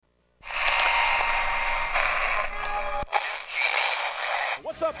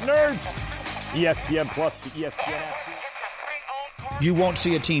What's up, nerds? ESPN Plus, the ESPN app. You won't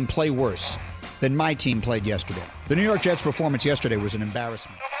see a team play worse than my team played yesterday. The New York Jets' performance yesterday was an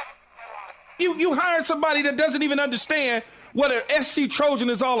embarrassment. You hired somebody that doesn't even understand what an SC Trojan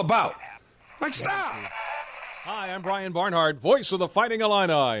is all about. Like, stop. Hi, I'm Brian Barnhart, voice of the Fighting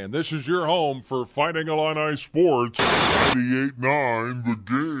Illini, and this is your home for Fighting Illini Sports 98.9 The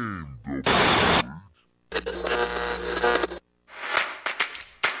Game.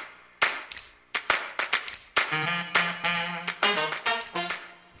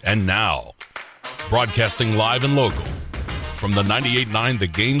 And now, broadcasting live and local from the 98.9 The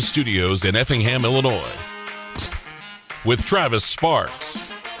Game studios in Effingham, Illinois, with Travis Sparks.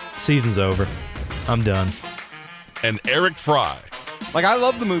 Season's over. I'm done. And Eric Fry. Like, I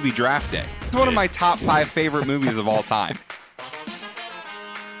love the movie Draft Day. It's one of my top 5 favorite movies of all time.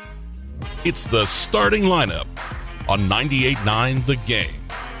 It's the starting lineup on 98.9 The Game.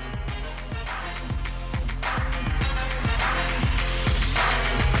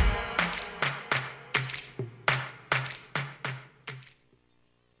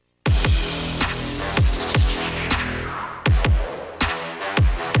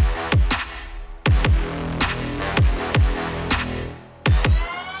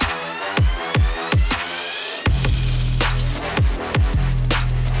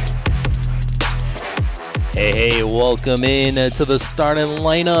 Hey, welcome in to the starting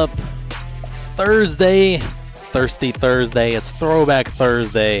lineup. It's Thursday. It's Thirsty Thursday. It's Throwback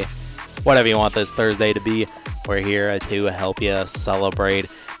Thursday. Whatever you want this Thursday to be, we're here to help you celebrate.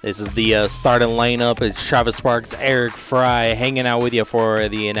 This is the starting lineup. It's Travis Sparks, Eric Fry, hanging out with you for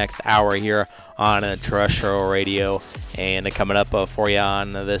the next hour here on Terrestrial Radio. And coming up for you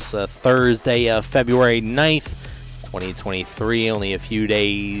on this Thursday, February 9th, 2023, only a few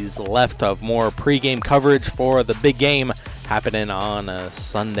days left of more pregame coverage for the big game happening on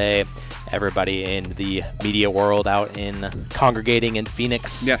Sunday. Everybody in the media world out congregating in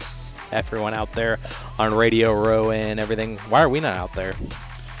Phoenix. Yes. Everyone out there on Radio Row and everything. Why are we not out there?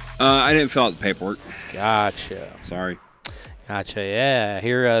 I didn't fill out the paperwork. Gotcha. Sorry. Gotcha, yeah.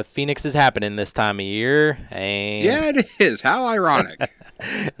 Here, Phoenix is happening this time of year. And yeah, it is. How ironic.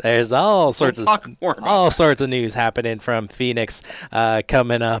 There's all sorts of news happening from Phoenix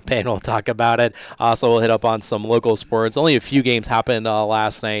coming up, and we'll talk about it. Also, we'll hit up on some local sports. Only a few games happened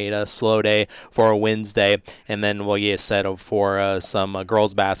last night, a slow day for a Wednesday, and then we'll get set up for some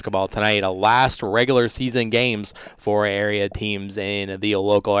girls basketball tonight. Last regular season games for area teams in the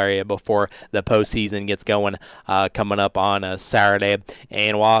local area before the postseason gets going coming up on Saturday.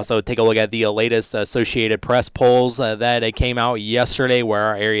 And we'll also take a look at the latest Associated Press polls that came out yesterday, where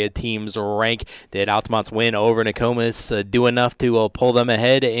our area teams rank. Did Altamont's win over Nokomis do enough to pull them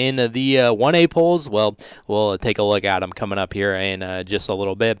ahead in the 1A polls? Well, we'll take a look at them coming up here in just a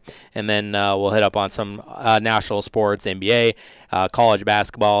little bit. And then we'll hit up on some national sports, NBA, college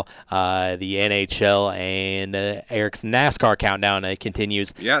basketball, the NHL, and Eric's NASCAR countdown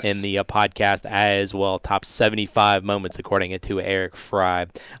continues in the podcast as well. Top 75 moments according to Eric Fry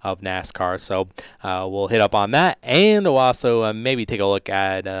of NASCAR. So we'll hit up on that, and we'll also maybe take a look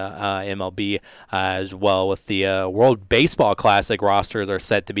at MLB as well, with the World Baseball Classic rosters are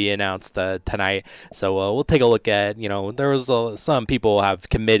set to be announced tonight. So we'll take a look at, there was some people have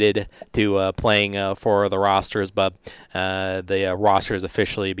committed to playing for the rosters, but the rosters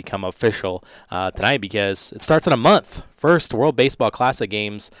officially become official tonight because it starts in a month. First World Baseball Classic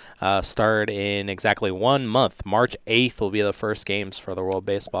games start in exactly 1 month. March 8th will be the first games for the World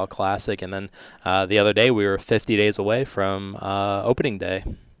Baseball Classic. And then the other day, we were 50 days away from opening day.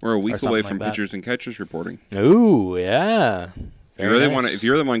 We're a week away from pitchers and catchers reporting. Ooh, yeah. If you really want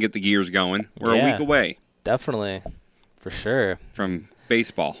to get the gears going, we're a week away. Definitely. For sure. From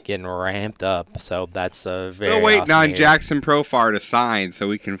baseball. Getting ramped up. So that's very Still waiting awesome on here. Jackson Profar to sign so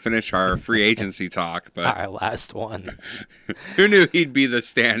we can finish our free agency talk. But our last one. Who knew he'd be the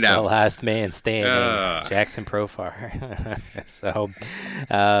standout? The last man standing. Jackson Profar. So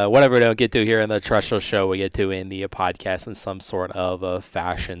whatever we don't get to here in the Terrestrial Show, we get to in the podcast in some sort of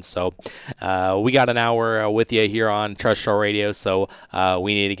fashion. So we got an hour with you here on Terrestrial Radio, so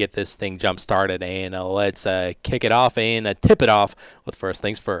we need to get this thing jump started, and let's kick it off and tip it off with first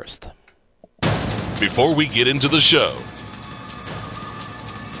things first. Before we get into the show,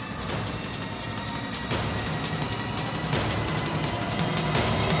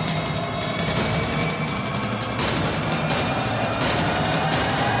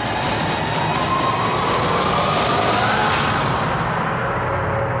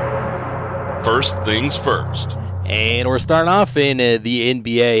 first things first. And we're starting off in the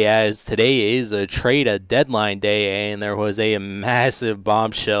NBA as today is a trade deadline day, and there was a massive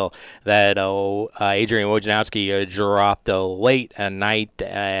bombshell that Adrian Wojnarowski dropped late at night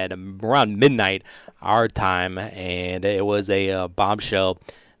at around midnight our time, and it was a bombshell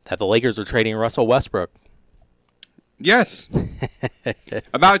that the Lakers were trading Russell Westbrook. Yes.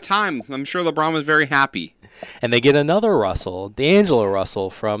 About time. I'm sure LeBron was very happy. And they get another Russell, D'Angelo Russell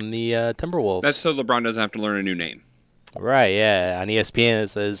from the Timberwolves. That's so LeBron doesn't have to learn a new name. Right, yeah. On ESPN it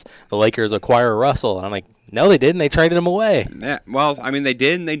says the Lakers acquire Russell. And I'm like, no, they didn't. They traded him away. Yeah, well, I mean, they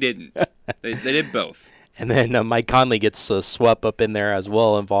did and they didn't. they did both. And then Mike Conley gets swept up in there as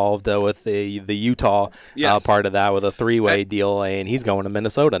well, involved with the Utah part of that with a three-way deal, and he's going to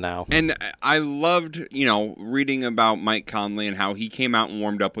Minnesota now. And I loved, reading about Mike Conley and how he came out and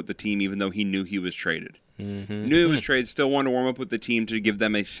warmed up with the team even though he knew he was traded. Mm-hmm. Knew he was traded, still wanted to warm up with the team to give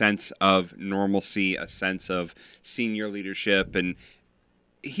them a sense of normalcy, a sense of senior leadership, and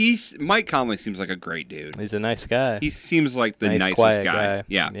Mike Conley seems like a great dude. He's a nice guy. He seems like the nicest quiet guy.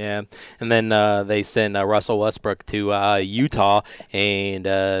 Yeah. And then they send Russell Westbrook to Utah, and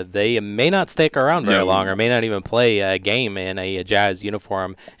they may not stick around very long, or may not even play a game in a Jazz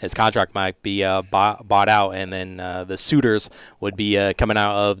uniform. His contract might be bought out, and then the suitors would be coming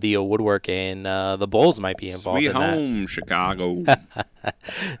out of the woodwork, and the Bulls might be involved in that. Sweet home, Chicago.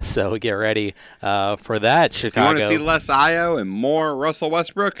 So get ready for that, Chicago. You want to see less Io and more Russell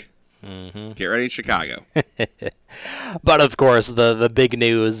Westbrook? Mm-hmm. Get ready, Chicago. But, of course, the big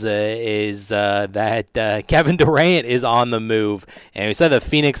news is that Kevin Durant is on the move. And we said that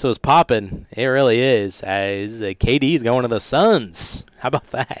Phoenix was popping. It really is, as KD is going to the Suns. How about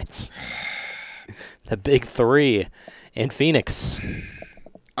that? The big three in Phoenix.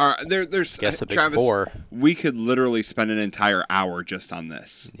 All right, there's Guess a big Travis, four. We could literally spend an entire hour just on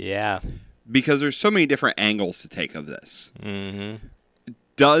this. Yeah. Because there's so many different angles to take of this. Mm-hmm.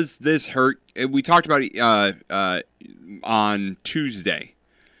 Does this hurt? We talked about it on Tuesday.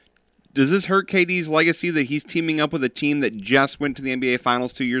 Does this hurt KD's legacy that he's teaming up with a team that just went to the NBA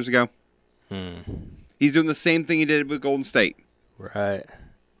Finals 2 years ago? He's doing the same thing he did with Golden State. Right.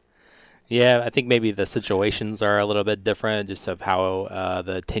 Yeah, I think maybe the situations are a little bit different, just of how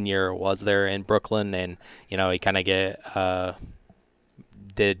the tenure was there in Brooklyn, and he kind of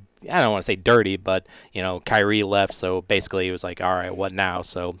did. I don't want to say dirty, but Kyrie left, so basically it was like, all right, what now?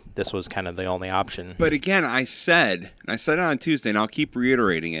 So this was kind of the only option. But again, I said it on Tuesday, and I'll keep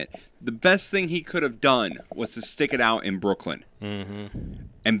reiterating it. The best thing he could have done was to stick it out in Brooklyn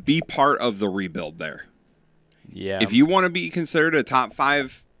and be part of the rebuild there. Yeah. If you want to be considered a top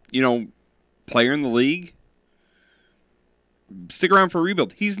 5, player in the league, stick around for a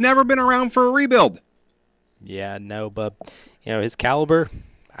rebuild. He's never been around for a rebuild. Yeah, no, but his caliber,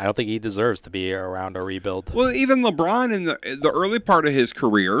 I don't think he deserves to be around a rebuild. Well, even LeBron in the early part of his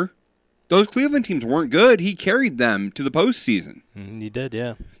career, those Cleveland teams weren't good. He carried them to the postseason. He did,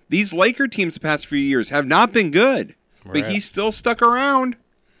 yeah. These Laker teams the past few years have not been good, but he's still stuck around.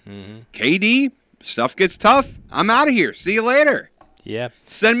 KD, stuff gets tough. I'm out of here. See you later. Yeah.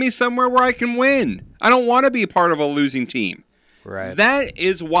 Send me somewhere where I can win. I don't want to be part of a losing team. Right. That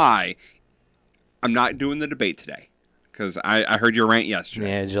is why I'm not doing the debate today, because I heard your rant yesterday.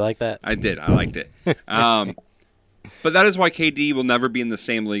 Yeah, did you like that? I did. I liked it. But that is why KD will never be in the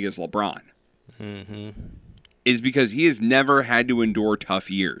same league as LeBron. Is because he has never had to endure tough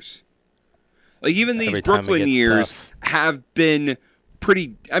years. Like, even these Brooklyn years have been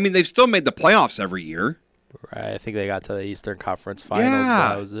pretty... I mean, they've still made the playoffs every year. Right. I think they got to the Eastern Conference Finals, but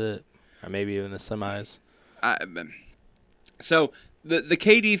that was it. Or maybe even the semis. So... The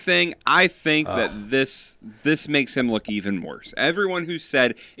KD thing, I think that this makes him look even worse. Everyone who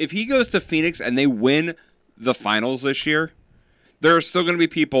said if he goes to Phoenix and they win the finals this year, there are still going to be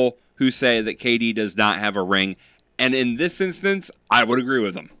people who say that KD does not have a ring. And in this instance, I would agree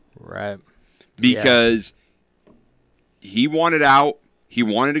with them. Right. Because he wanted out. He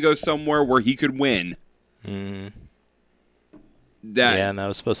wanted to go somewhere where he could win. And that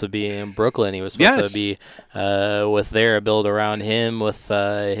was supposed to be in Brooklyn. He was supposed to be with their build around him, with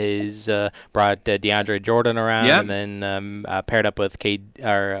his brought DeAndre Jordan around, and then paired up with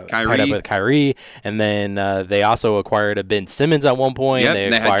Kyrie, and then they also acquired Ben Simmons at one point. They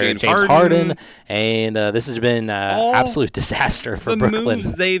acquired James Harden, and this has been absolute disaster for Brooklyn. The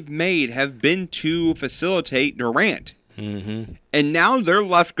moves they've made have been to facilitate Durant, and now they're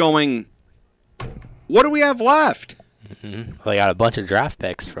left going, what do we have left? They got a bunch of draft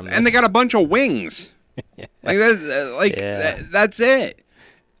picks from this. And they got a bunch of wings. That's it.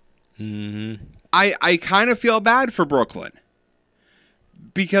 I kind of feel bad for Brooklyn.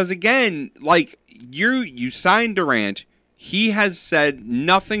 Because, again, you signed Durant. He has said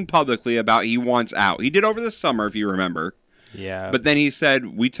nothing publicly about he wants out. He did over the summer, if you remember. Yeah. But then he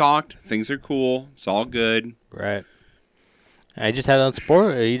said, we talked, things are cool, it's all good. Right. He just had on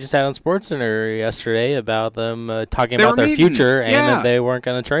SportsCenter yesterday about them talking about their future and that they weren't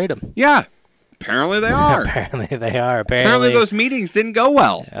going to trade him. Yeah. Apparently they are. Apparently they are. Apparently those meetings didn't go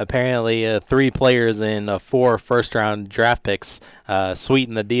well. Apparently 3 players and 4 first-round draft picks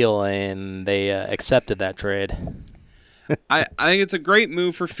sweetened the deal, and they accepted that trade. I think it's a great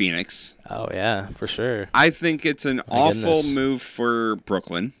move for Phoenix. Oh, yeah, for sure. I think it's an awful move for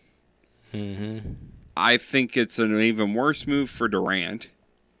Brooklyn. Mm-hmm. I think it's an even worse move for Durant.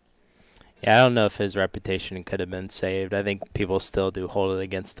 Yeah, I don't know if his reputation could have been saved. I think people still do hold it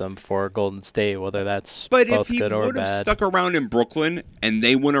against him for Golden State, whether that's both good or bad. But if he would have stuck around in Brooklyn and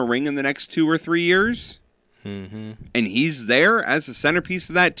they win a ring in the next 2 or 3 years, and he's there as the centerpiece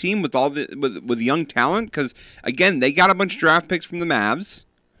of that team with all with young talent, because again they got a bunch of draft picks from the Mavs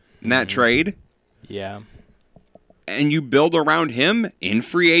in that trade. Yeah, and you build around him in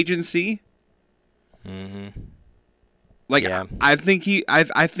free agency. I think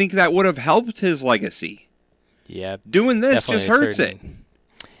I think that would have helped his legacy. Yeah, doing this just hurts it.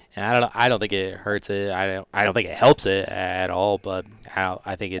 And I don't think it hurts it. I don't think it helps it at all. But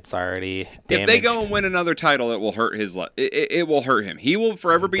I think it's already damaged. If they go and win another title, it will hurt it will hurt him. He will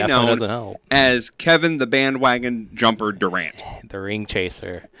forever be known as Kevin the Bandwagon Jumper Durant, the ring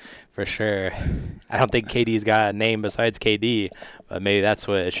chaser, for sure. I don't think KD's got a name besides KD, but maybe that's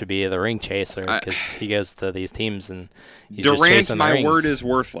what it should be, the ring chaser, because he goes to these teams and he's just chasing the rings. Durant, my word is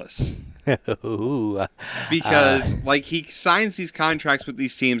worthless. Because he signs these contracts with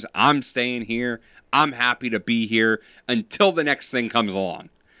these teams. I'm staying here. I'm happy to be here until the next thing comes along.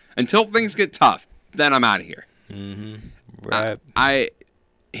 Until things get tough, then I'm out of here. Right.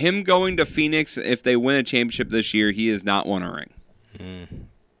 Him going to Phoenix, if they win a championship this year, he has not won a ring.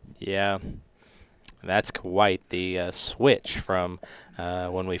 Yeah. That's quite the switch from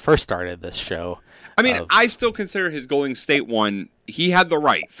when we first started this show. I mean, I still consider his Golden State one. He had the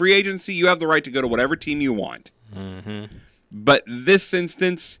right. Free agency, you have the right to go to whatever team you want. But this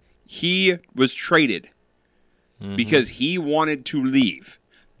instance, he was traded because he wanted to leave,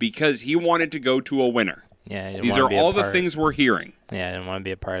 because he wanted to go to a winner. Yeah, these are all the things we're hearing. Yeah, I didn't want to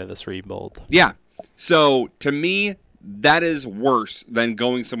be a part of this rebuild. Yeah. So, to me, that is worse than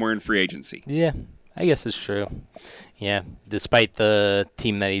going somewhere in free agency. Yeah, I guess it's true. Yeah, despite the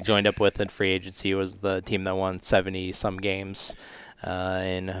team that he joined up with in free agency was the team that won 70-some games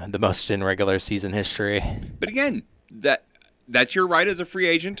in the most in regular season history. But again, that's your right as a free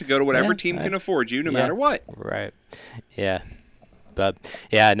agent to go to whatever team can afford you, no matter what. Right. Yeah. But,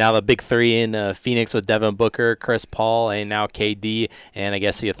 yeah, now the big 3 in Phoenix with Devin Booker, Chris Paul, and now KD. And I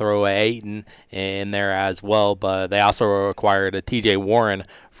guess you throw Ayton in there as well. But they also acquired a TJ Warren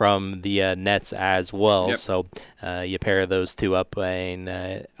from the Nets as well. Yep. So you pair those two up.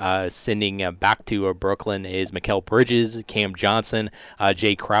 And sending back to Brooklyn is Mikal Bridges, Cam Johnson,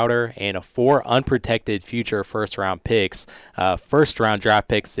 Jay Crowder, and 4 unprotected future first-round picks. First-round draft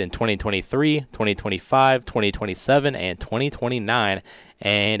picks in 2023, 2025, 2027, and 2029.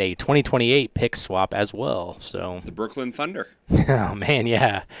 And a 2028 pick swap as well. So the Brooklyn Thunder. Oh, man,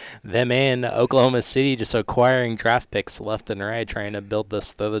 yeah. Them and Oklahoma City just acquiring draft picks left and right, trying to build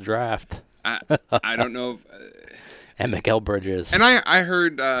this through the draft. I don't know. And Mikal Bridges. And I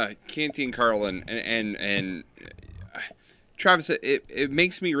heard Canty and Carlin and Travis, it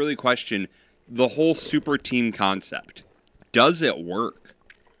makes me really question the whole super team concept. Does it work?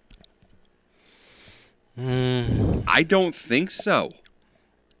 I don't think so.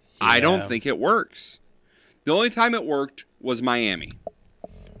 Yeah. I don't think it works. The only time it worked was Miami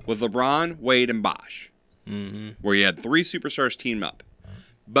with LeBron, Wade, and Bosh, where you had 3 superstars team up.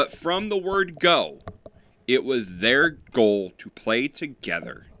 But from the word go, it was their goal to play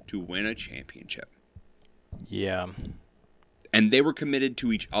together to win a championship. Yeah. And they were committed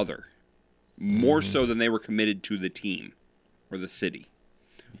to each other more so than they were committed to the team or the city.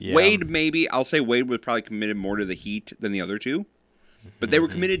 Yeah. Wade, maybe. I'll say Wade was probably committed more to the Heat than the other two. But they were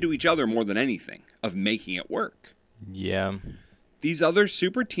committed to each other more than anything, of making it work. Yeah. These other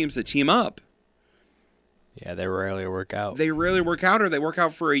super teams that team up. Yeah, they rarely work out. They rarely work out, or they work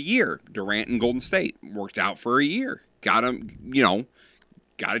out for a year. Durant and Golden State worked out for a year. Got them,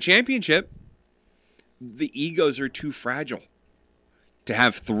 got a championship. The egos are too fragile to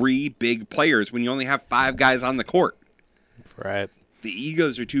have 3 big players when you only have 5 guys on the court. Right. The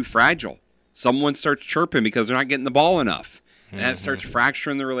egos are too fragile. Someone starts chirping because they're not getting the ball enough. And that starts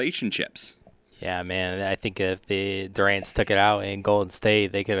fracturing the relationships. Yeah, man. I think if the Durant's took it out in Golden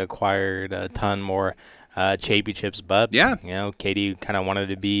State, they could have acquired a ton more championships. But, KD kind of wanted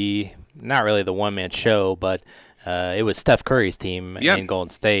to be not really the one-man show, but it was Steph Curry's team in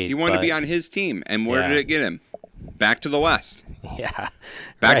Golden State. He wanted to be on his team. And where did it get him? Back to the West. Yeah.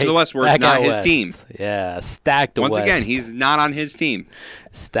 Back to the West where it's not his team. Yeah, stacked the West. Once again, he's not on his team.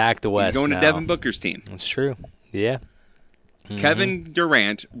 Stacked the West. He's going to Devin Booker's team. That's true. Yeah. Kevin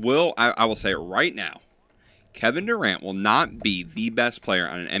Durant will, I will say it right now, Kevin Durant will not be the best player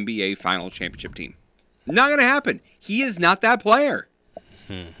on an NBA final championship team. Not going to happen. He is not that player.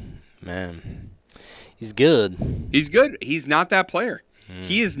 Man. He's good. He's good. He's not that player.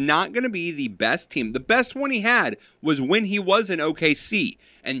 He is not going to be the best team. The best one he had was when he was in OKC,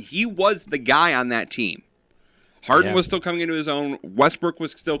 and he was the guy on that team. Harden was still coming into his own. Westbrook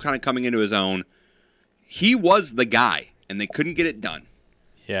was still kind of coming into his own. He was the guy, and they couldn't get it done.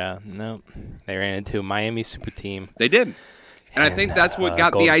 Yeah, no. They ran into a Miami super team. They did. And I think that's what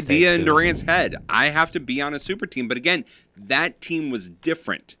got the idea in Durant's head. I have to be on a super team. But again, that team was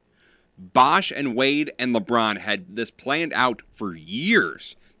different. Bosh and Wade and LeBron had this planned out for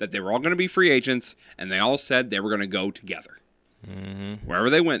years that they were all going to be free agents, and they all said they were going to go together.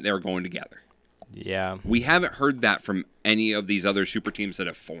 Wherever they went, they were going together. Yeah. We haven't heard that from any of these other super teams that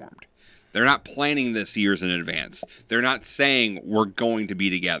have formed. They're not planning this years in advance. They're not saying we're going to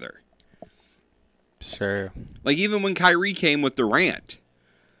be together. Sure. Like even when Kyrie came with Durant,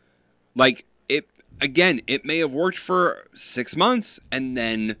 like it may have worked for 6 months, and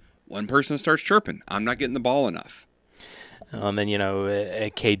then one person starts chirping, I'm not getting the ball enough. And then,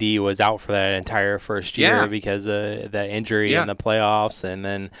 KD was out for that entire first year because of that injury in the playoffs. And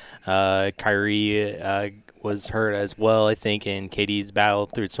then Kyrie was hurt as well, I think, and KD's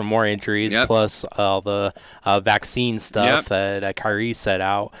battled through some more injuries, plus all the vaccine stuff that Kyrie set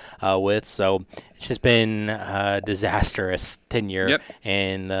out with. So it's just been a disastrous tenure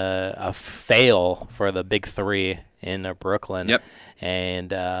and a fail for the big three in Brooklyn.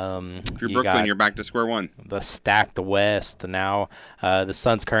 And if you're Brooklyn, you're back to square one. The stacked West. Now the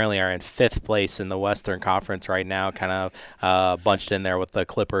Suns currently are in 5th place in the Western Conference right now, kind of bunched in there with the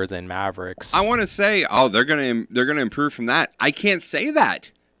Clippers and Mavericks. I want to say, they're gonna improve from that. I can't say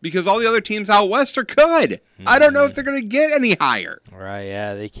that because all the other teams out West are good. I don't know if they're gonna get any higher. Right?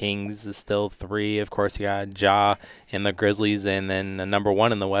 Yeah, the Kings is still 3. Of course, you got Ja and the Grizzlies, and then number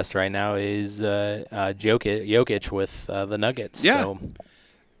 1 in the West right now is Jokic with the Nuggets. Yeah.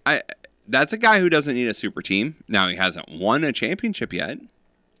 So. That's a guy who doesn't need a super team. Now he hasn't won a championship yet.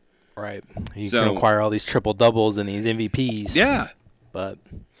 Right. You can acquire all these triple doubles and these MVPs. Yeah. But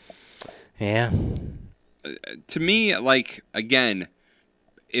yeah. To me, like again,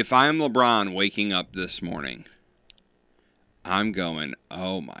 if I'm LeBron waking up this morning, I'm going,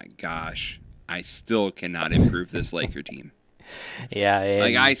 oh my gosh, I still cannot improve this Laker team. Yeah,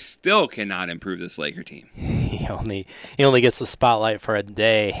 like I still cannot improve this Laker team. He only gets the spotlight for a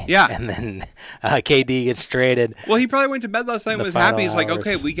day. Yeah, and then KD gets traded. Well, he probably went to bed last night and was happy. He's like,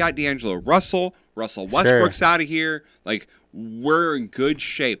 okay, we got D'Angelo Russell Westbrook's out of here. Like we're in good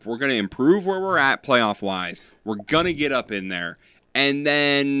shape. We're gonna improve where we're at playoff wise. We're gonna get up in there. And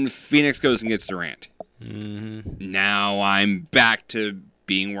then Phoenix goes and gets Durant. Now I'm back to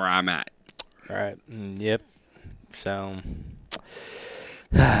being where I'm at. All right. Yep. So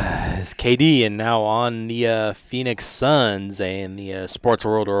it's KD, and now on the Phoenix Suns, and the sports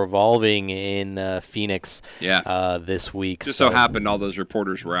world are revolving in Phoenix this week. Just so happened all those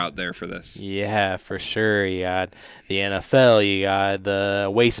reporters were out there for this. Yeah, for sure. You got the NFL, you got the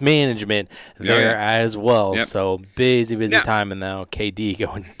Waste Management there as well. Yep. So busy time, and now KD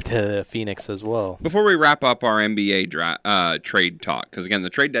going to Phoenix as well. Before we wrap up our NBA trade talk, because again, the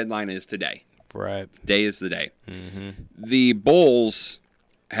trade deadline is today. Right. Today is the day. The Bulls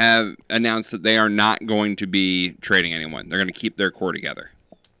have announced that they are not going to be trading anyone. They're going to keep their core together.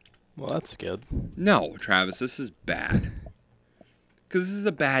 Well, that's good. No, Travis, this is bad. Because this is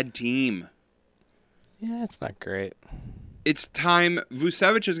a bad team. Yeah, it's not great. It's time.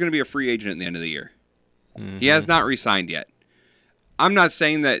 Vucevic is going to be a free agent at the end of the year. He has not re-signed yet. I'm not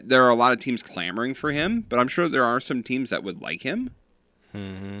saying that there are a lot of teams clamoring for him, but I'm sure there are some teams that would like him.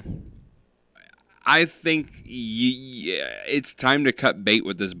 I think it's time to cut bait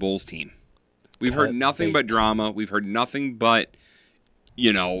with this Bulls team. We've heard nothing but drama. We've heard nothing but,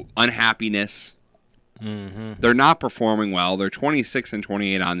 unhappiness. They're not performing well. They're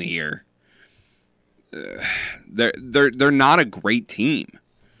 26-28 on the year. They're not a great team.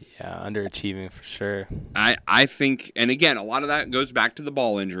 Yeah, underachieving for sure. I think, and again, a lot of that goes back to the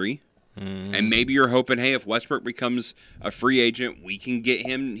ball injury. And maybe you're hoping, hey, if Westbrook becomes a free agent, we can get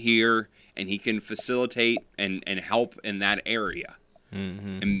him here and he can facilitate and help in that area.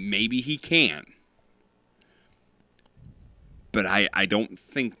 And maybe he can. But I don't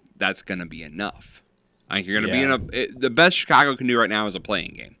think that's going to be enough. I think you're going to be the best Chicago can do right now is a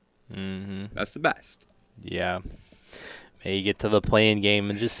playing game. That's the best. Yeah. Maybe get to the playing game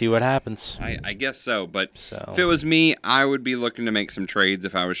and just see what happens. I guess so. But if it was me, I would be looking to make some trades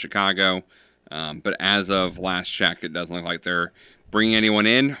if I was Chicago. But as of last check, it doesn't look like they're bringing anyone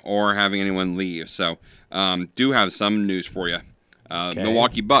in or having anyone leave. So do have some news for you.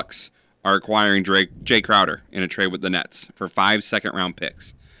 Milwaukee Bucks are acquiring Jay Crowder in a trade with the Nets for 5 second-round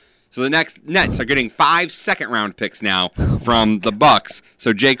picks. So the Nets are getting 5 second-round picks now from the Bucks.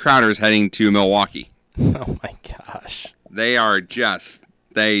 So Jay Crowder is heading to Milwaukee. Oh, my gosh. They are just.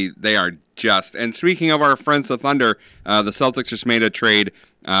 And speaking of our friends, the Thunder, the Celtics just made a trade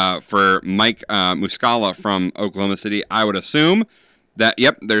for Mike Muscala from Oklahoma City. I would assume that,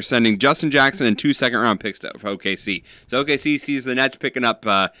 they're sending Justin Jackson and 2 second-round picks to OKC. So OKC sees the Nets picking up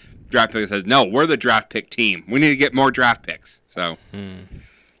draft picks and says, no, we're the draft pick team. We need to get more draft picks. So,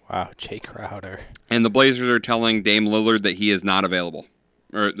 Wow, Jay Crowder. And the Blazers are telling Dame Lillard that he is not available.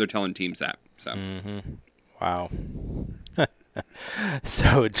 Or they're telling teams that. So. Wow.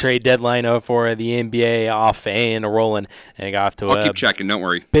 So trade deadline for the NBA off and rolling, and it got off to I'll keep checking, don't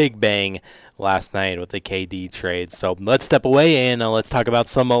worry. Big bang last night with the KD trade. So let's step away and let's talk about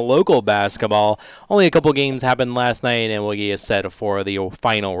some local basketball. Only a couple games happened last night, and we'll get you set for the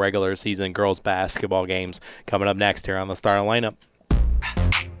final regular season girls basketball games coming up next here on the starting lineup.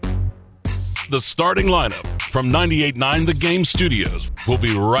 The starting lineup from 98.9 The Game Studios. We'll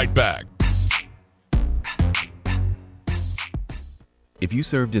be right back. If you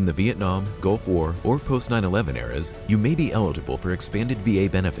served in the Vietnam, Gulf War, or post-9/11 eras, you may be eligible for expanded VA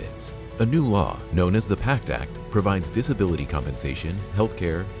benefits. A new law, known as the PACT Act, provides disability compensation, health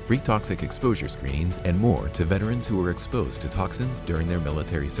care, free toxic exposure screenings, and more to veterans who were exposed to toxins during their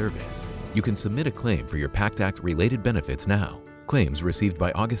military service. You can submit a claim for your PACT Act-related benefits now. Claims received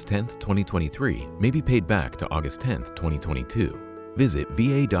by August 10, 2023 may be paid back to August 10, 2022. Visit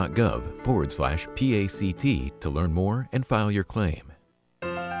va.gov/PACT to learn more and file your claim.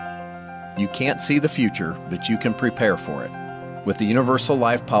 You can't see the future, but you can prepare for it. With the Universal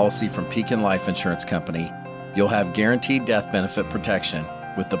Life policy from Pekin Life Insurance Company, you'll have guaranteed death benefit protection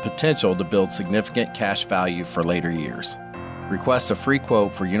with the potential to build significant cash value for later years. Request a free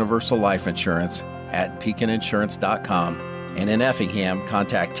quote for Universal Life Insurance at pekininsurance.com, and in Effingham,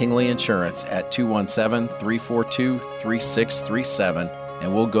 contact Tingley Insurance at 217-342-3637,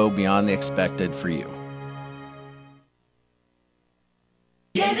 and we'll go beyond the expected for you.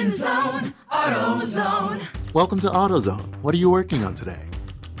 Get in zone, AutoZone. Welcome to AutoZone. What are you working on today?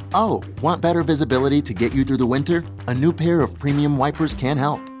 Oh, want better visibility to get you through the winter? A new pair of premium wipers can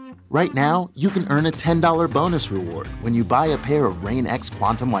help. Right now, you can earn a $10 bonus reward when you buy a pair of Rain X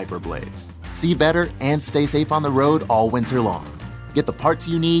Quantum Wiper blades. See better and stay safe on the road all winter long. Get the parts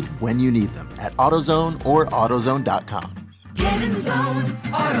you need when you need them at AutoZone or AutoZone.com. Get in zone,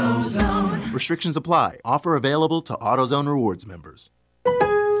 AutoZone. Restrictions apply. Offer available to AutoZone Rewards members.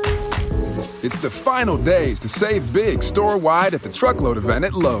 It's the final days to save big store-wide at the Truckload event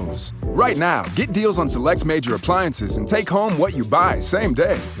at Lowe's. Right now, get deals on select major appliances and take home what you buy same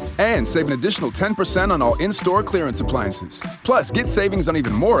day. And save an additional 10% on all in-store clearance appliances. Plus, get savings on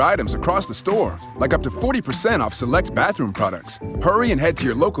even more items across the store, like up to 40% off select bathroom products. Hurry and head to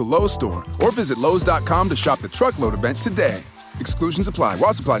your local Lowe's store or visit Lowes.com to shop the Truckload event today. Exclusions apply.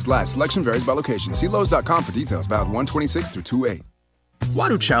 While supplies last, selection varies by location. See Lowes.com for details. Valid 1/26 through 2/8. Why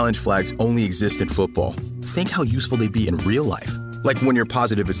do challenge flags only exist in football? Think how useful they'd be in real life. Like when you're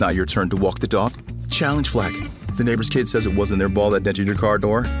positive it's not your turn to walk the dog. Challenge flag. The neighbor's kid says it wasn't their ball that dented your car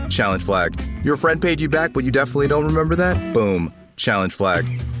door. Challenge flag. Your friend paid you back, but you definitely don't remember that? Boom. Challenge flag.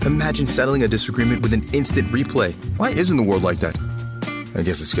 Imagine settling a disagreement with an instant replay. Why isn't the world like that? I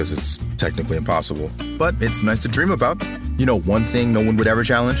guess it's because it's technically impossible. But it's nice to dream about. You know one thing no one would ever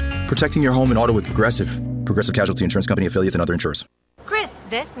challenge? Protecting your home and auto with Progressive. Progressive Casualty Insurance Company affiliates and other insurers. Chris,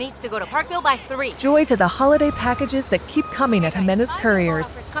 this needs to go to Parkville by 3. Joy to the holiday packages that keep coming at Jimenez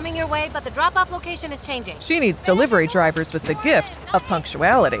Couriers. It's coming your way, but the drop-off location is changing. She needs delivery drivers with the gift of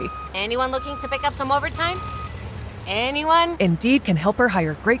punctuality. Anyone looking to pick up some overtime? Anyone? Indeed can help her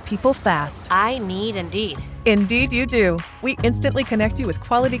hire great people fast. I need Indeed. Indeed you do. We instantly connect you with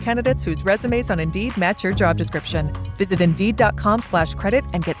quality candidates whose resumes on Indeed match your job description. Visit Indeed.com/credit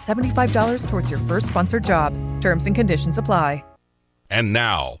and get $75 towards your first sponsored job. Terms and conditions apply. And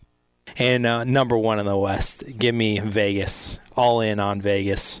now. And number one in the West, give me Vegas all in on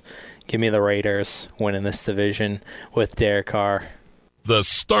Vegas. Give me the Raiders winning this division with Derek Carr. The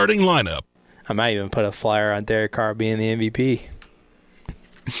starting lineup. I might even put a flyer on Derek Carr being the MVP.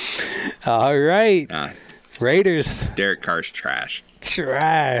 All right. Raiders. Derek Carr's trash.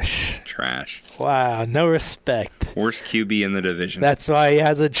 Trash. Wow, no respect. Worst QB in the division. That's why he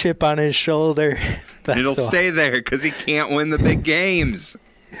has a chip on his shoulder. It'll stay there because he can't win the big games.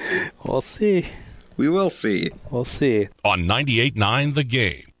 We'll see. We will see. We'll see. On 98.9 The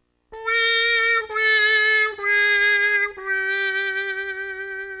Game.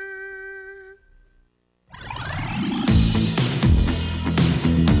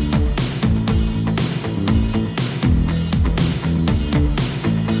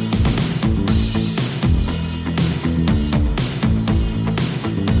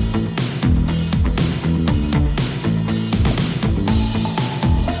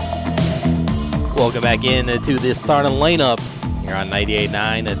 Welcome back into the starting lineup here on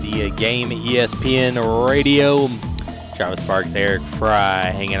 98.9 The Game ESPN Radio. Travis Sparks, Eric Fry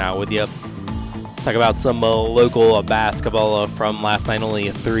hanging out with you. Talk about some local basketball from last night. Only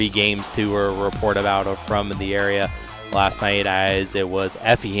 3 games to report about from the area last night, as it was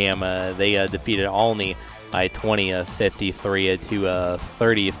Effingham. They defeated Olney by 20, 53 to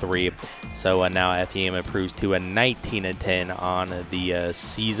 33. So now Effingham improves to a 19-10 on the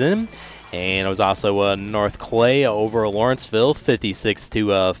season. And it was also North Clay over Lawrenceville, 56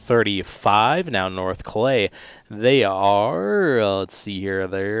 to 35. Now North Clay, they are, let's see here,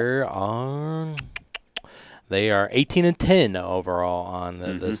 they are 18-10 overall on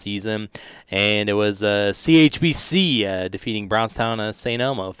the season. And it was CHBC defeating Brownstown St.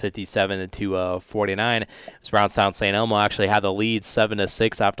 Elmo 57 to 49. It was Brownstown St. Elmo actually had the lead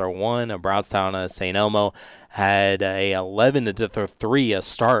 7-6 after one. Brownstown St. Elmo had a 11-3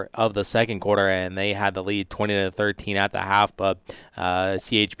 start of the second quarter, and they had the lead 20-13 at the half. But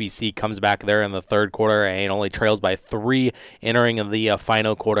CHBC comes back there in the third quarter and only trails by 3 entering the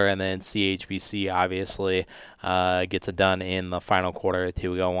final quarter, and then CHBC obviously gets it done in the final quarter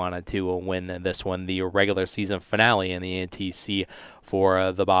to go on to win this one, the regular season finale in the NTC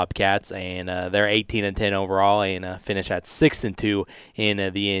for the Bobcats, and they're 18-10 overall and finish at 6-2 in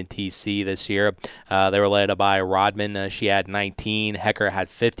the NTC this year. They were led by Rodman. She had 19. Hecker had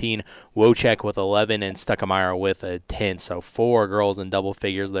 15. Wojcik with 11 and Stuckemeyer with 10. So 4 girls in double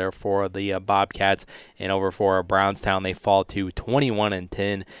figures there for the Bobcats. And over for Brownstown, they fall to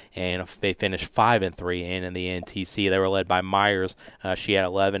 21-10, and they finish 5-3 in the NTC. They were led by Myers. She had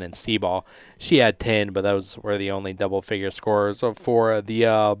 11, and Seaball, she had 10, but those were the only double figure scorers for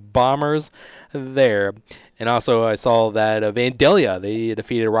the Bombers there. And also, I saw that Vandalia, they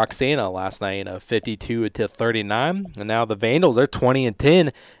defeated Roxana last night, 52 to 39. And now the Vandals, they're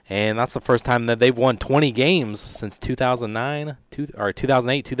 20-10, and that's the first time that they've won 20 games since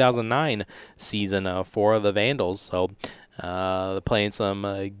 2008-2009 season for the Vandals. So they're playing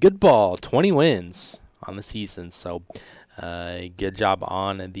some good ball, 20 wins on the season. So good job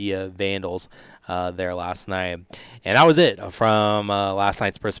on the Vandals there last night. And that was it from last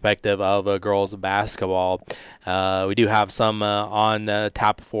night's perspective of girls basketball. We do have some on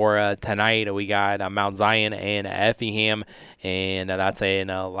tap for tonight. We got Mount Zion and Effingham, and that's a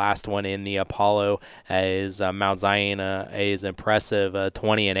last one in the Apollo, as Mount Zion is impressive,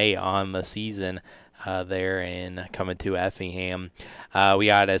 20-8 on the season there, and coming to Effingham. We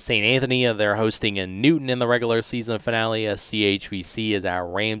got St. Anthony. They're hosting Newton in the regular season finale. CHBC is at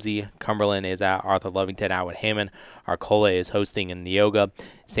Ramsey. Cumberland is at Arthur Lovington out with Hammond. Arcola is hosting Neoga.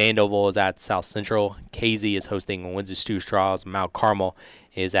 Sandoval is at South Central. Casey is hosting Windsor Stew-Straws. Mount Carmel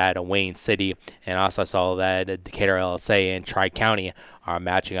is at Wayne City. And also I saw that Decatur LSA and Tri-County are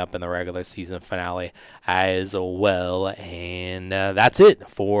matching up in the regular season finale as well. And that's it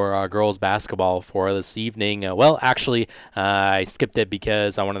for our girls basketball for this evening. Well, actually, I skipped it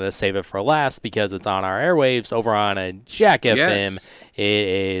because I wanted to save it for last, because it's on our airwaves over on Jack FM. It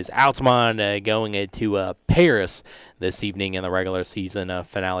is Altamont going into Paris this evening in the regular season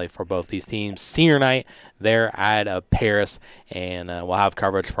finale for both these teams. Senior night, they're at Paris, and we'll have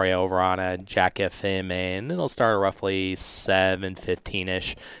coverage for you over on Jack FM, and it'll start roughly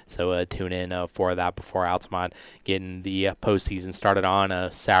 7:15-ish, so tune in for that before Altamont getting the postseason started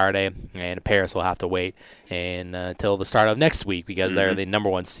on Saturday, and Paris will have to wait until the start of next week, because they're the number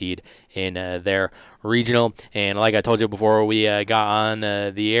 1 seed in their regional. And like I told you before we got on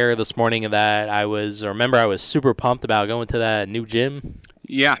the air this morning, that I was super pumped about going to that new gym.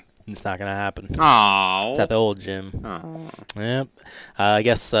 Yeah. It's not going to happen. Oh, it's at the old gym. Oh. Yep. I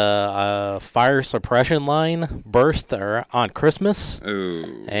guess fire suppression line burst on Christmas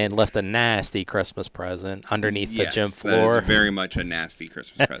and left a nasty Christmas present underneath the gym floor. That is very much a nasty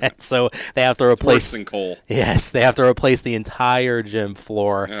Christmas present. So they have to replace. Worse than coal. Yes, they have to replace the entire gym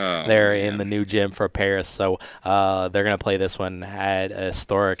floor in the new gym for Paris. So they're going to play this one at a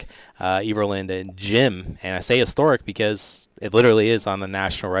historic Everland gym, and I say historic because it literally is on the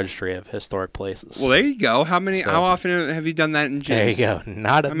National Registry of Historic Places. Well, there you go. How often have you done that in gyms? There you go.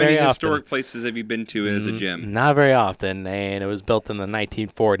 Not How very many often. historic places have you been to as a gym? Not very often, and it was built in the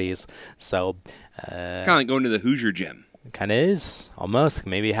 1940s. So it's kind of like going to the Hoosier gym. Kind of is, almost.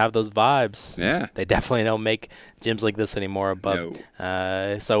 Maybe have those vibes. Yeah. They definitely don't make gyms like this anymore. But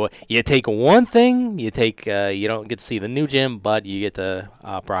so you take one thing, you don't get to see the new gym, but you get to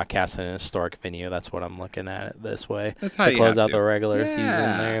broadcast in a historic venue. That's what I'm looking at it this way. That's how to you close have out to. the regular season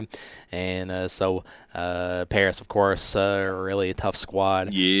there. And so Paris, of course, really a tough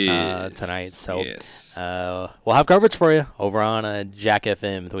squad tonight. So we'll have coverage for you over on Jack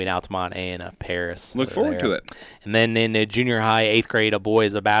FM between Altamont and Paris. Look forward to it. And then in the junior high, 8th grade of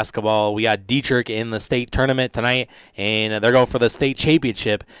boys of basketball, we got Dietrich in the state tournament tonight, and they're going for the state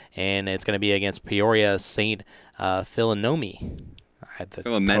championship, and it's going to be against Peoria St. Philomena.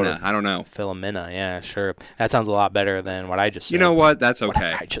 Philomena, I don't know. Philomena, yeah, sure. That sounds a lot better than what I just said. You know what? That's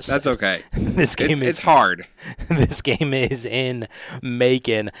okay. That's okay. This game it's hard. This game is in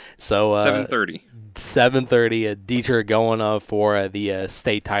Macon, so 7:30. 7:30. Dietrich going for the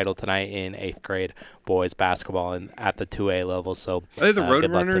state title tonight in 8th grade boys basketball and at the 2A level. So are they the Road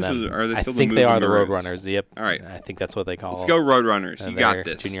good luck to Runners? them. Or are they still I think they are the Road Maroons? Runners. Yep. All right. I think that's what they call. Let's go Road Runners. You got their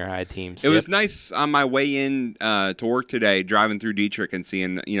this. Junior high teams. It was nice on my way in to work today, driving through Dietrich and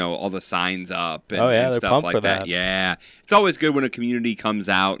seeing all the signs up and, and they're stuff pumped like for that. Yeah, it's always good when a community comes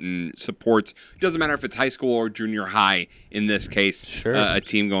out and supports. It doesn't matter if it's high school or junior high. In this case, a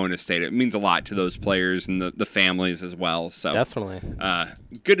team going to state. It means a lot to those players and the families as well. So definitely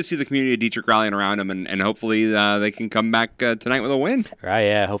good to see the community of Dietrich rallying around them, and hopefully they can come back tonight with a win. Right,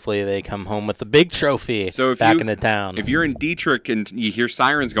 yeah. Hopefully they come home with the big trophy so into town. If you're in Dietrich and you hear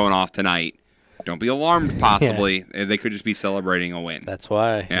sirens going off tonight, don't be alarmed, possibly. They could just be celebrating a win. That's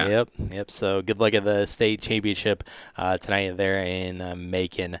why. Yeah. Yep. So good luck at the state championship tonight there in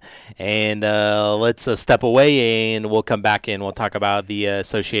Macon. And let's step away, and we'll come back and we'll talk about the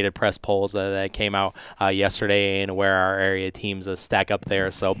Associated Press polls that came out yesterday and where our area teams stack up there.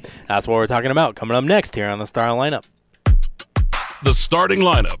 So that's what we're talking about coming up next here on the Star Lineup. The starting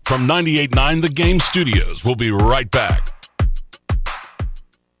lineup from 98.9 The Game Studios. We'll be right back.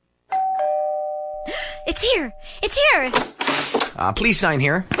 It's here! It's here! Please sign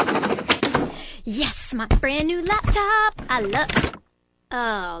here. Yes, my brand new laptop. I love...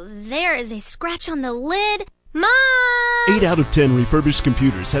 Oh, there is a scratch on the lid. Mom! 8 out of 10 refurbished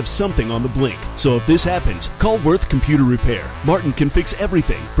computers have something on the blink. So if this happens, call Worth Computer Repair. Martin can fix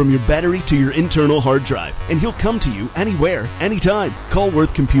everything from your battery to your internal hard drive, and he'll come to you anywhere, anytime. Call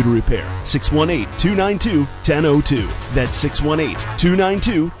Worth Computer Repair, 618-292-1002. That's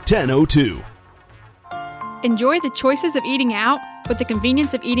 618-292-1002. Enjoy the choices of eating out with the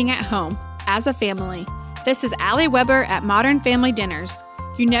convenience of eating at home as a family. This is Allie Weber at Modern Family Dinners.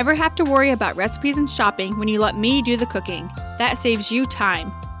 You never have to worry about recipes and shopping when you let me do the cooking. That saves you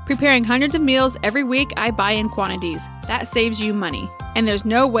time. Preparing hundreds of meals every week, I buy in quantities. That saves you money. And there's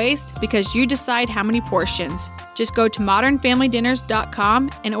no waste because you decide how many portions. Just go to modernfamilydinners.com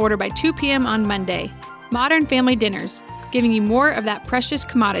and order by 2 p.m. on Monday. Modern Family Dinners, giving you more of that precious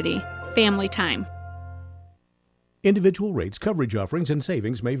commodity, family time. Individual rates, coverage offerings, and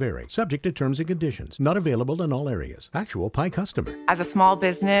savings may vary. Subject to terms and conditions. Not available in all areas. Actual Pie customer. As a small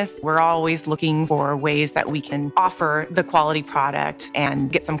business, we're always looking for ways that we can offer the quality product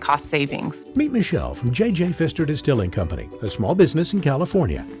and get some cost savings. Meet Michelle from J.J. Pfister Distilling Company, a small business in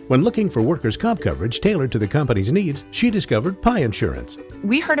California. When looking for workers' comp coverage tailored to the company's needs, she discovered Pie Insurance.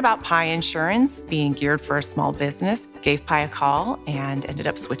 We heard about Pie Insurance being geared for a small business, gave Pie a call, and ended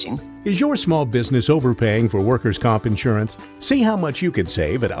up switching. Is your small business overpaying for workers' comp insurance? See how much you could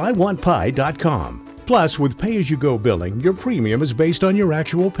save at iwantpie.com. Plus, with pay-as-you-go billing, your premium is based on your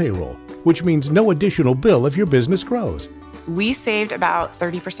actual payroll, which means no additional bill if your business grows. We saved about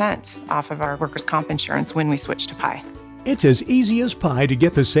 30% off of our workers' comp insurance when we switched to Pie. It's as easy as pie to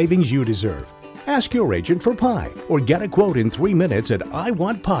get the savings you deserve. Ask your agent for Pie or get a quote in 3 minutes at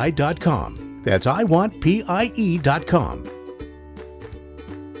iwantpie.com. That's iwantpie.com.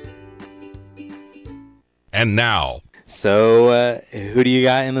 And now. So, who do you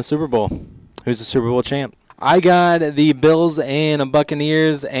got in the Super Bowl? Who's the Super Bowl champ? I got the Bills and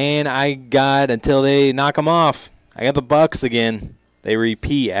Buccaneers, and I got, until they knock them off, I got the Bucs again. They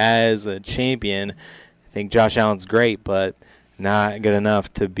repeat as a champion. I think Josh Allen's great, but not good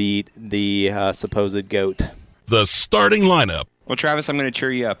enough to beat the supposed GOAT. The starting lineup. Well, Travis, I'm going to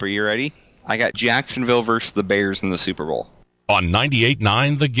cheer you up. Are you ready? I got Jacksonville versus the Bears in the Super Bowl. On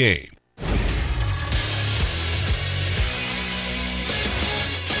 98.9 The Game.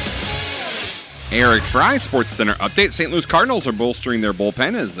 Eric Fry, Sports Center update. St. Louis Cardinals are bolstering their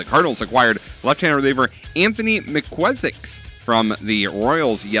bullpen as the Cardinals acquired left-handed reliever Anthony McQuesick from the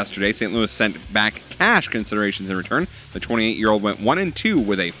Royals yesterday. St. Louis sent back cash considerations in return. The 28-year-old went 1-2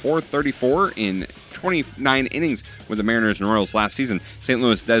 with a .434 in 29 innings with the Mariners and Royals last season. St.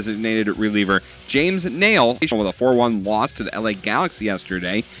 Louis designated reliever James Nail with a 4-1 loss to the LA Galaxy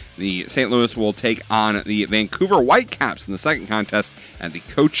yesterday. The St. Louis will take on the Vancouver Whitecaps in the second contest at the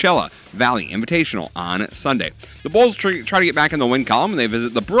Coachella Valley Invitational on Sunday. The Bulls try to get back in the win column, and they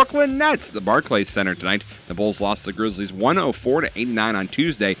visit the Brooklyn Nets at the Barclays Center tonight. The Bulls lost the Grizzlies 104-89 on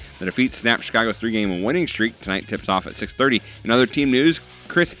Tuesday. The defeat snapped Chicago's 3-game winning streak. Tonight tips off at 6:30. In other team news,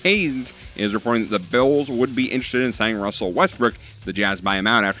 Chris Haynes is reporting that the Bills would be interested in signing Russell Westbrook. The Jazz buy him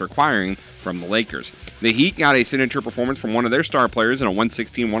out after acquiring from the Lakers. The Heat got a signature performance from one of their star players in a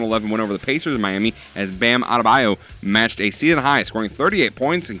 116-111 win over the Pacers in Miami as Bam Adebayo matched a season high, scoring 38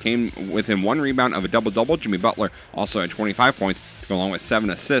 points and came within one rebound of a double-double. Jimmy Butler also had 25 points to go along with 7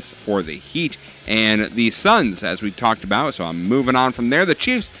 assists for the Heat. And the Suns, as we talked about, so I'm moving on from there. The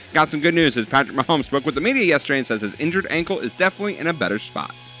Chiefs got some good news as Patrick Mahomes spoke with the media yesterday and says his injured ankle is definitely in a better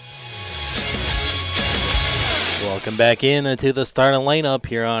spot. Welcome back in to the starting lineup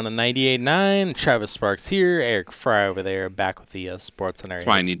here on 98.9. Travis Sparks here, Eric Fry over there, back with the Sports Center. That's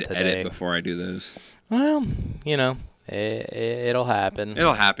why I need to edit before I do those. Well, you know, it'll happen.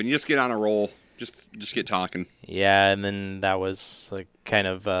 It'll happen. You just get on a roll. Just get talking. Yeah, and then that was kind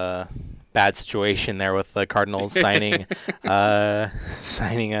of bad situation there with the Cardinals signing a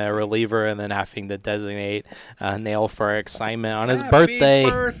reliever and then having to designate Nail for assignment on his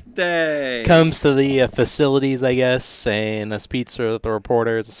birthday. Comes to the facilities, I guess, and speaks with the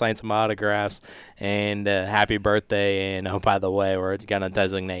reporters, signs some autographs, and happy birthday. And oh, by the way, we're gonna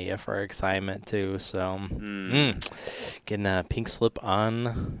designate you for assignment too. So getting a pink slip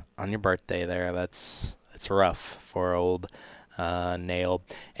on your birthday there. That's rough for old Nailed.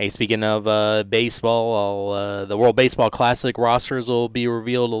 Hey, speaking of baseball, the World Baseball Classic rosters will be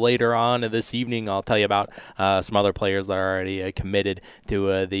revealed later on this evening. I'll tell you about some other players that are already committed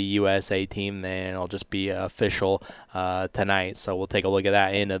to the USA team, and it'll just be official tonight. So we'll take a look at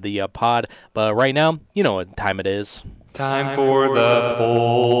that in the pod. But right now, you know what time it is. Time for the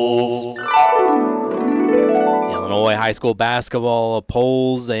polls. Illinois high school basketball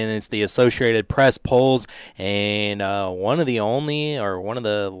polls, and it's the Associated Press polls, and one of the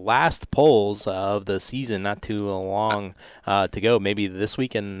last polls of the season, not too long to go, maybe this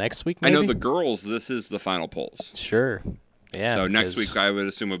week and next week, maybe? I know the girls, this is the final polls. Sure. Yeah. So next week I would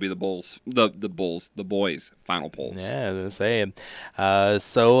assume would be the boys' final polls. Yeah, I was gonna say.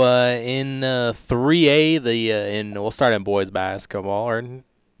 So in 3A, we'll start in boys basketball,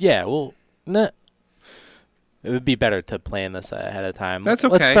 it would be better to plan this ahead of time. That's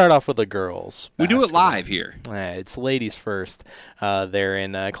okay. Let's start off with the girls. We do it live here. It's ladies first. They're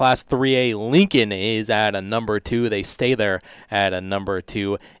in Class 3A. Lincoln is at a number 2. They stay there at a number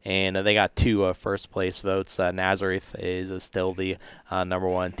 2, and they got 2 first-place votes. Nazareth is still the number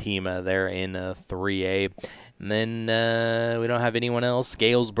 1 team. They're in 3A. And then we don't have anyone else.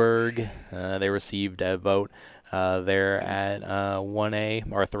 Galesburg, they received a vote. They're at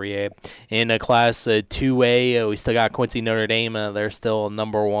 1A or 3A. In Class 2A, we still got Quincy Notre Dame. They're still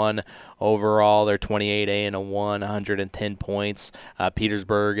number 1 overall. They're 28A and a 110 points.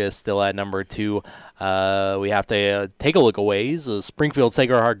 Petersburg is still at number 2. We have to take a look a ways. Springfield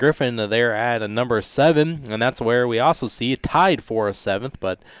Sacred Heart Griffin, they're at a number 7, and that's where we also see tied for a 7th,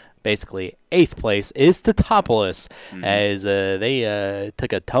 but basically 8th place is Teutopolis, as they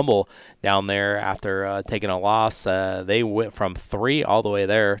took a tumble down there after taking a loss. They went from 3 all the way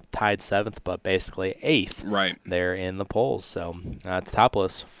there, tied 7th, but basically 8th there in the polls. So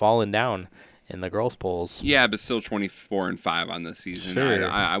Teutopolis falling down in the girls' polls. Yeah, but still 24-5 on this season.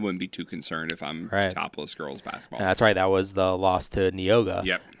 Sure. I wouldn't be too concerned if I'm Teutopolis girls basketball. That's right. That was the loss to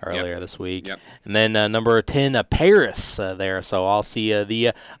Neoga earlier this week. Yep. And then number 10, Paris there. So I'll see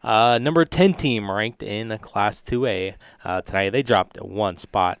the number 10 team ranked in Class 2A tonight. They dropped 1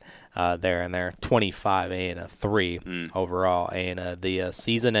 spot there, and they're 25A and a 3 overall. And the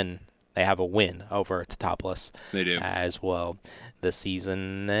season and they have a win over Teutopolis. They do. As well this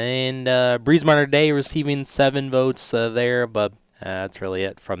season. And Breeze Modern Day receiving 7 votes there, but that's really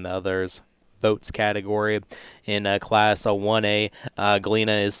it from the others. Votes category in Class 1A.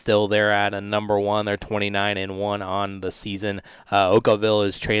 Galena is still there at a number 1. They're 29-1 on the season. Oakville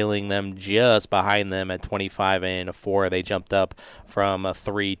is trailing them just behind them at 25-4. They jumped up from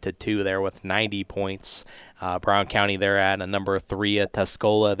 3 to 2 there with 90 points. Brown County, they're at a number 3 at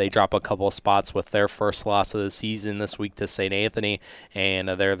Tuscola. They drop a couple spots with their first loss of the season this week to St. Anthony, and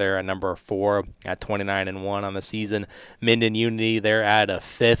they're there at number 4 at 29-1 on the season. Minden Unity, they're at a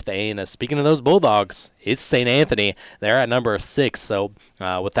 5th, and speaking of those Bulldogs, it's St. Anthony. They're at number 6, so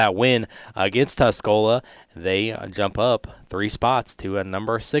with that win against Tuscola, they jump up 3 spots to a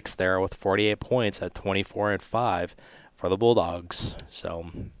number 6 there with 48 points at 24-5 for the Bulldogs.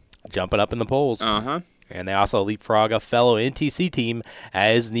 So jumping up in the polls. And they also leapfrog a fellow NTC team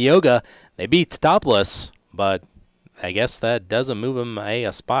as Neoga. They beat Teutopolis, but I guess that doesn't move them a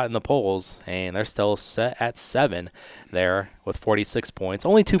spot in the polls, and they're still set at 7 there with 46 points.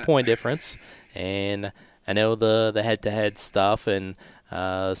 Only 2-point difference, and I know the head-to-head stuff, and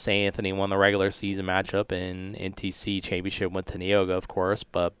St. Anthony won the regular season matchup, and NTC championship went to Neoga, of course,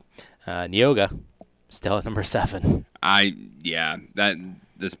 but Neoga still at number 7.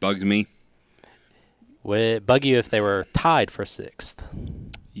 This bugs me. Would it bug you if they were tied for 6th?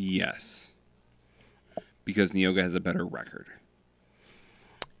 Yes. Because Neoga has a better record.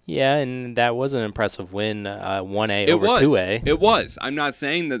 Yeah, and that was an impressive win, 1A over 2A. It was. I'm not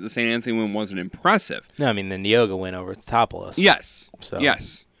saying that the St. Anthony win wasn't impressive. No, I mean the Neoga win over Teutopolis. Yes. So,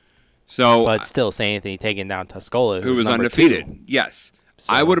 yes. So, but still, St. Anthony taking down Tuscola, who was undefeated. 2. Yes.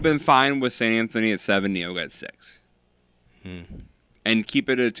 So, I would have been fine with St. Anthony at 7, Neoga at 6. And keep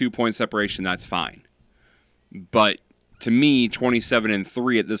it at a 2-point separation, that's fine. But to me,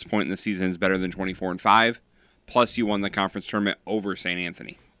 27-3 at this point in the season is better than 24-5. Plus, you won the conference tournament over St.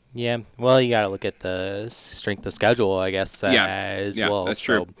 Anthony. Yeah, well, you got to look at the strength of schedule, I guess, as well. That's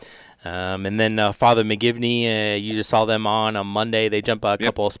true. And then Father McGivney, you just saw them on a Monday. They jump a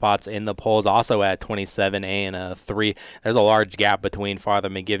couple of spots in the polls, also at 27-3. There's a large gap between Father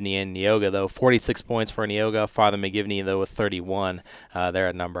McGivney and Neoga, though. 46 points for Neoga. Father McGivney, though, with 31. They're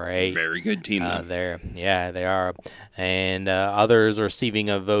at number 8. Very good team, though. Yeah, they are. And others receiving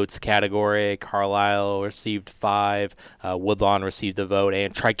a votes category. Carlisle received 5. Woodlawn received a vote.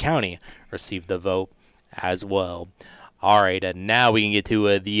 And Tri-County received a vote as well. All right, and now we can get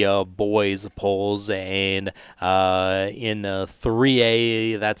to the boys' polls, and in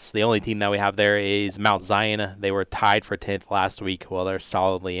 3A, that's the only team that we have there is Mount Zion. They were tied for 10th last week. Well, they're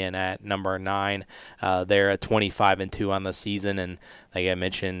solidly in at number 9. They're at 25-2 on the season, and like I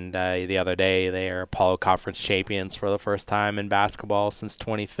mentioned the other day, they are Apollo Conference champions for the first time in basketball since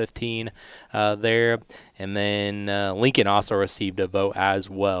 2015 there. And then Lincoln also received a vote as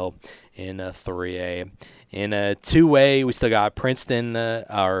well in 3A. In 2A, we still got Princeton.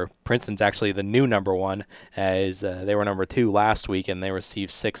 Princeton's actually the new number 1, as they were number 2 last week, and they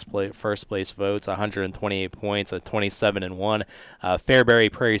received 6 first place votes, 128 points, at 27-1. Fairbury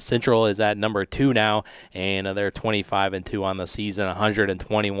Prairie Central is at number 2 now, and they're 25-2 on the season,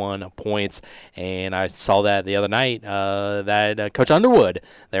 121 points. And I saw that the other night that Coach Underwood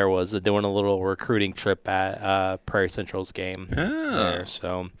there was doing a little recruiting trip at Prairie Central's game there,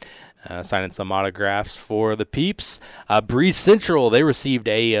 so. Signing some autographs for the Peeps. Breeze Central, they received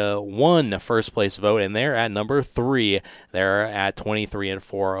a 1 first-place vote, and they're at number 3. They're at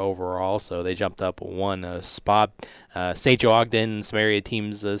 23-4 overall, so they jumped up 1 spot. St. Joe Ogden, some area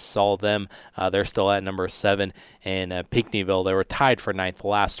teams saw them. They're still at number 7. And Pinckneyville, they were tied for 9th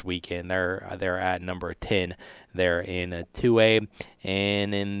last week, and they're at number 10. They're in 2A.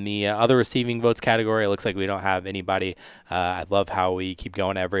 And in the other receiving votes category, it looks like we don't have anybody. I love how we keep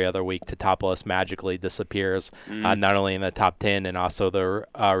going every other week. Teutopolis magically disappears, not only in the top 10 and also the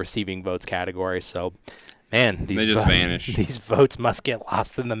receiving votes category. So, man, they just vanish. These votes must get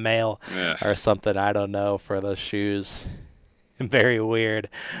lost in the mail or something. I don't know, for those shoes. Very weird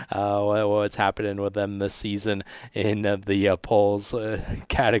what's happening with them this season in the polls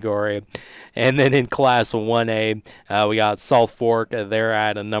category. And then in Class 1A, we got Salt Fork. They're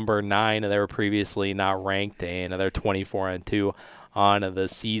at a number 9. They were previously not ranked, and they're 24-2 on the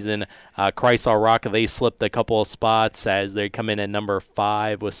season. Chrysler Rock, they slipped a couple of spots as they come in at number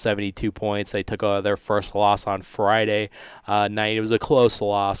 5 with 72 points. They took their first loss on Friday night. It was a close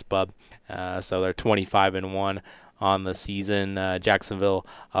loss, but so they're 25-1 on the season. Jacksonville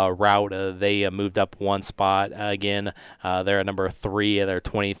Route, they moved up 1 spot again. They're at number 3. They're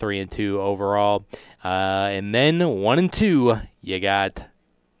 23-2 overall. And then 1 and 2, you got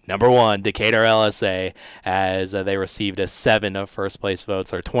number 1, Decatur LSA, as they received 7 of first-place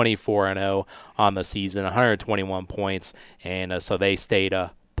votes. They're 24-0 on the season, 121 points, and so they stayed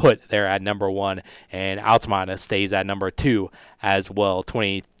put there at number 1, and Altamont stays at number 2 as well,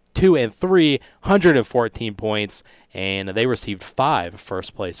 22-3, 114 points, and they received 5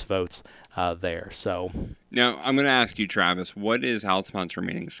 first-place votes there. So now I'm going to ask you, Travis, what is Altamont's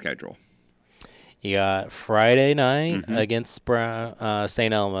remaining schedule? You got Friday night against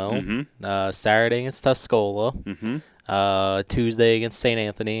St. Elmo, Saturday against Tuscola, Tuesday against St.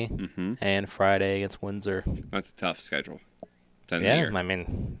 Anthony, and Friday against Windsor. That's a tough schedule. Yeah, I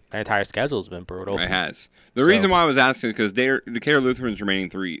mean, their entire schedule's been brutal. It has. The reason why I was asking is because Decatur Lutheran's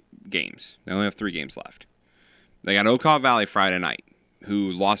remaining 3 games. They only have 3 games left. They got Okaw Valley Friday night,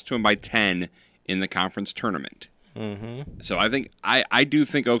 who lost to them by 10 in the conference tournament. So I do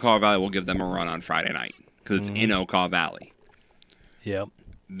think Okaw Valley will give them a run on Friday night because it's in Okaw Valley. Yep.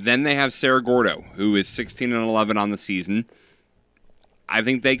 Then they have Cerro Gordo, who is 16-11 on the season. I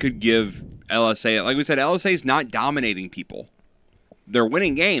think they could give LSA, like we said, LSA is not dominating people. They're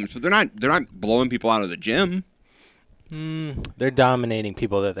winning games, but they're not blowing people out of the gym. They're dominating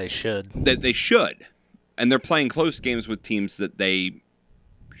people that they should. And they're playing close games with teams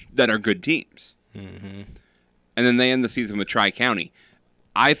that are good teams. And then they end the season with Tri-County.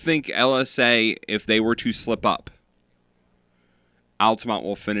 I think LSA, if they were to slip up, Altamont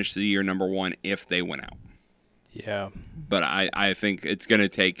will finish the year number 1 if they win out. Yeah. But I think it's going to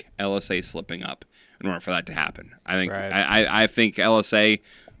take LSA slipping up in order for that to happen. I think I think LSA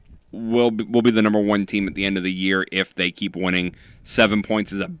will be the number 1 team at the end of the year if they keep winning. 7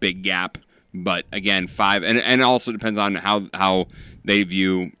 points is a big gap, but again, 5 and it also depends on how they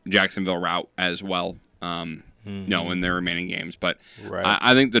view Jacksonville route as well. In their remaining games, but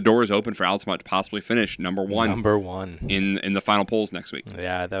I think the door is open for Altamont to possibly finish number 1 in the final polls next week.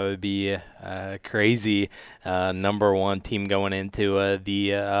 Yeah, that would be crazy. Number 1 team going into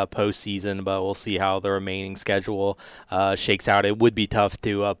the postseason, but we'll see how the remaining schedule shakes out. It would be tough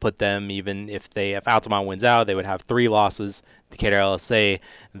to put them, even if Altamont wins out, they would have 3 losses. Decatur LSA,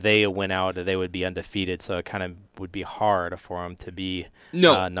 they win out, they would be undefeated, so it kind of would be hard for them to be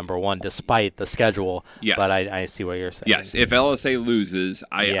number 1 despite the schedule. Yes. But I see what you're saying. Yes, if LSA loses,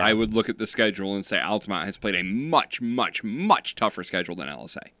 I would look at the schedule and say Altamont has played a much, much, much tougher schedule than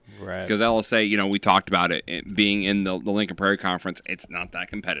LSA. Right. Because LSA, we talked about it being in the Lincoln Prairie Conference, it's not that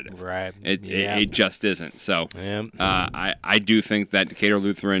competitive. Right. It just isn't. So I do think that Decatur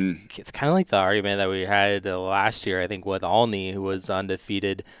Lutheran... It's kind of like the argument that we had last year, I think, with Olney, who was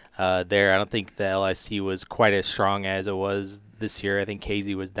undefeated there. I don't think the LIC was quite as strong as it was this year. I think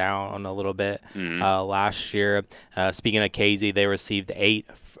Casey was down a little bit last year. Speaking of Casey, they received 8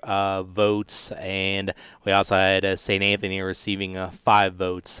 votes, and we also had St. Anthony receiving 5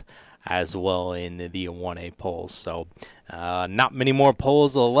 votes as well in the 1A polls. So not many more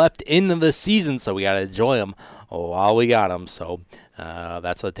polls left in the season, so we got to enjoy them while we got them. So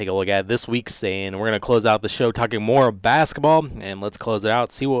that's what take a look at this week's, and we're going to close out the show talking more basketball, and let's close it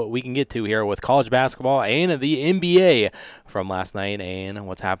out, see what we can get to here with college basketball and the NBA from last night and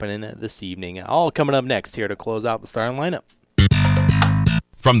what's happening this evening. All coming up next here to close out the starting lineup.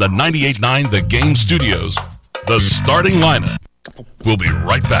 From the 98.9 The Game Studios, the starting lineup. We'll be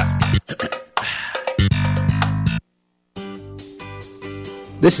right back.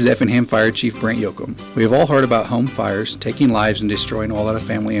 This is Effingham Fire Chief Brent Yoakum. We have all heard about home fires taking lives and destroying all that a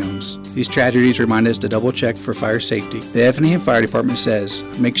family owns. These tragedies remind us to double check for fire safety. The Effingham Fire Department says,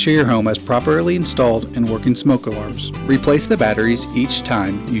 make sure your home has properly installed and working smoke alarms. Replace the batteries each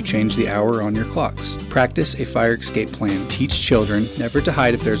time you change the hour on your clocks. Practice a fire escape plan. Teach children never to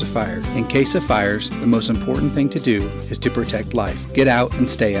hide if there's a fire. In case of fires, the most important thing to do is to protect life. Get out and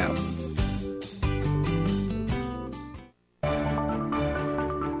stay out.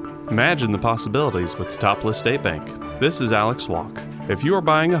 Imagine the possibilities with the Topless State Bank. This is Alex Walk. If you are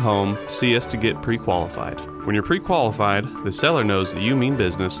buying a home, see us to get pre-qualified. When you're pre-qualified, the seller knows that you mean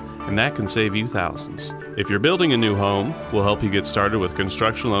business, and that can save you thousands. If you're building a new home, we'll help you get started with a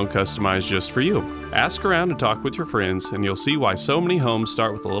construction loan customized just for you. Ask around and talk with your friends, and you'll see why so many homes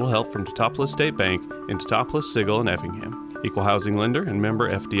start with a little help from Topless State Bank in Topless, Sigel, and Effingham. Equal housing lender and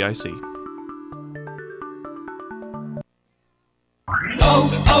member FDIC.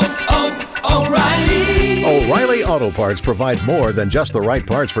 O'Reilly Auto Parts provides more than just the right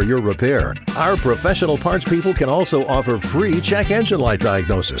parts for your repair. Our professional parts people can also offer free check engine light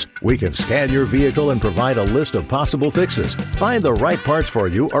diagnosis. We can scan your vehicle and provide a list of possible fixes. Find the right parts for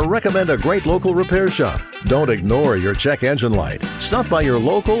you or recommend a great local repair shop. Don't ignore your check engine light. Stop by your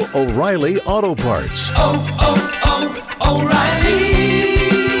local O'Reilly Auto Parts. O'Reilly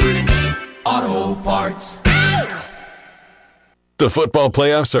Auto Parts. The football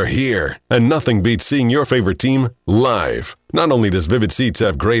playoffs are here, and nothing beats seeing your favorite team live. Not only does Vivid Seats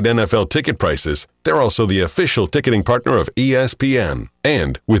have great NFL ticket prices, they're also the official ticketing partner of ESPN.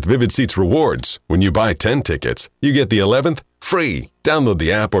 And with Vivid Seats Rewards, when you buy 10 tickets, you get the 11th free. Download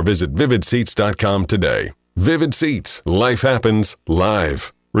the app or visit vividseats.com today. Vivid Seats. Life happens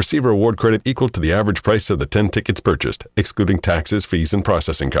live. Receive a reward credit equal to the average price of the 10 tickets purchased, excluding taxes, fees, and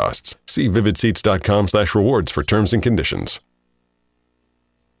processing costs. See vividseats.com/rewards for terms and conditions.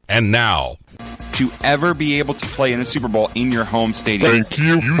 And now, to ever be able to play in a Super Bowl in your home stadium. Thank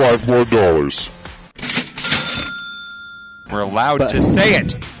you. $5 more. We're allowed to say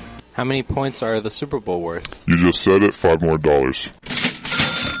it. How many points are the Super Bowl worth? You just said it. $5 more.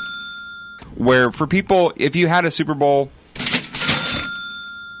 Where for people, if you had a Super Bowl,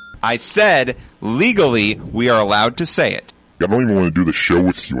 I said legally we are allowed to say it. I don't even want to do the show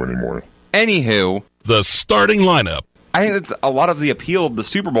with you anymore. Anywho, the starting lineup. I think that's a lot of the appeal of the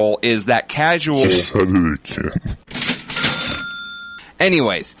Super Bowl is that casual. You said it again.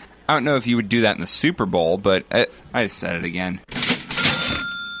 Anyways, I don't know if you would do that in the Super Bowl, but I said it again.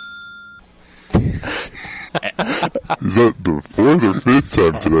 Is that the fourth or fifth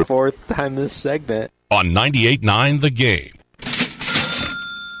time today? Fourth time this segment. On 98.9 The Game.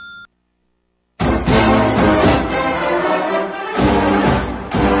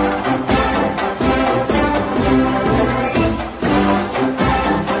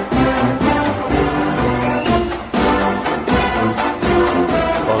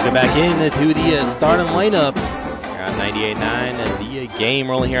 Back into the starting lineup here on 98.9 and the game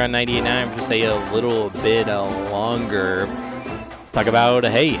rolling here on 98.9 for just a little bit longer. Let's talk about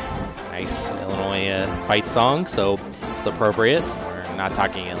nice Illinois fight song, so it's appropriate. We're not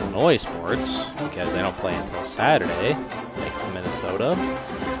talking Illinois sports because they don't play until Saturday, thanks to Minnesota.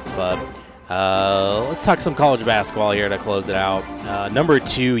 But let's talk some college basketball here to close it out. Number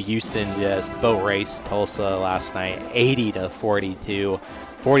 2, Houston just boat raced Tulsa last night, 80-42.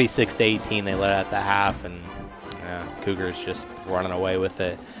 46-18, they led at the half, and Cougars just running away with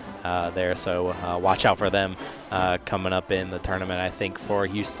it there. So watch out for them coming up in the tournament. I think for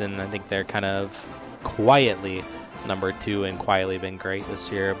Houston, I think they're kind of quietly number 2 and quietly been great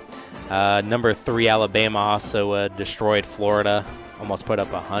this year. Number 3, Alabama also destroyed Florida, almost put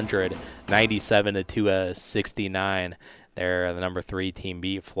up 100, 97-69. They're the number 3 team,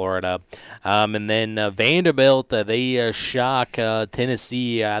 beat Florida. And then Vanderbilt, they shock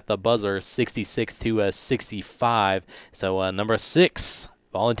Tennessee at the buzzer, 66-65. So number 6,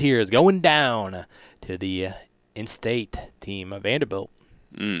 Volunteers going down to the in-state team of Vanderbilt.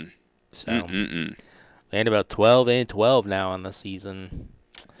 So Vanderbilt 12-12 now on the season.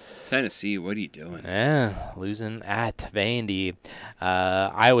 Tennessee, what are you doing? Yeah, losing at Vandy.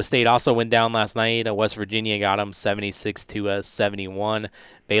 Iowa State also went down last night. West Virginia got them 76-71.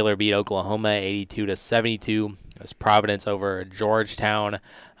 Baylor beat Oklahoma 82-72. It was Providence over Georgetown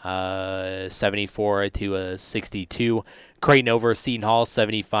 74-62. Creighton over Seton Hall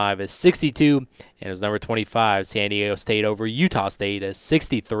 75-62. And it was number 25, San Diego State over Utah State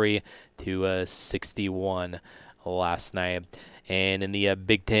 63-61 last night. And in the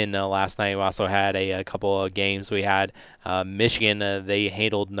Big Ten last night, we also had a couple of games. We had Michigan. They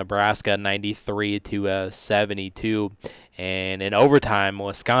handled Nebraska 93-72. And in overtime,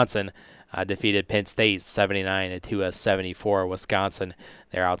 Wisconsin defeated Penn State 79-74. Wisconsin,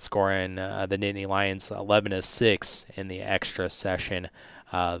 they're outscoring the Nittany Lions 11-6 in the extra session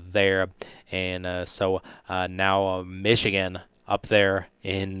there. And so now Michigan up there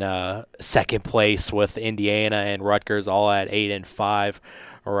in second place with Indiana and Rutgers all at 8-5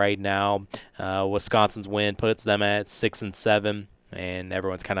 right now. Wisconsin's win puts them at 6-7, and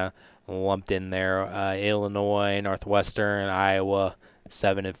everyone's kind of lumped in there. Illinois, Northwestern, Iowa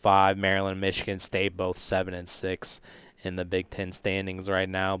 7-5, Maryland, Michigan State both 7-6 in the Big Ten standings right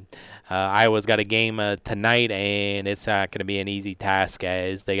now. Iowa's got a game tonight, and it's not going to be an easy task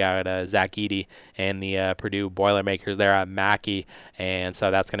as they got Zach Edey and the Purdue Boilermakers there at Macca, and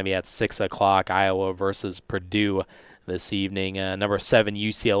so that's going to be at 6 o'clock, Iowa versus Purdue this evening. Number 7,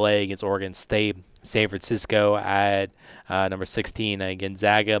 UCLA against Oregon State. San Francisco at number 16,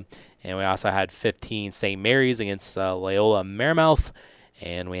 Gonzaga. And we also had 15, St. Mary's against Loyola Marymount.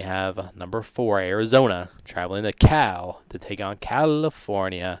 And we have number 4, Arizona, traveling to Cal to take on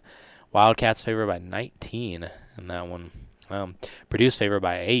California. Wildcats favored by 19 in that one. Purdue's favored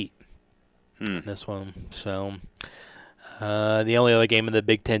by 8 in this one. So the only other game in the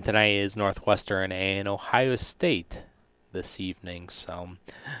Big Ten tonight is Northwestern and Ohio State this evening. So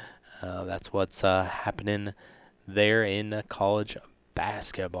that's what's happening there in college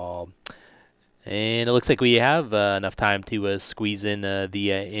basketball. And it looks like we have enough time to squeeze in the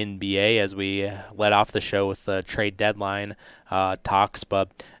NBA as we let off the show with the trade deadline talks. But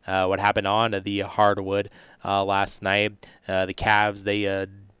what happened on the hardwood last night, the Cavs, they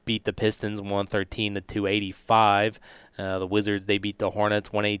beat the Pistons 113-285. The Wizards, they beat the Hornets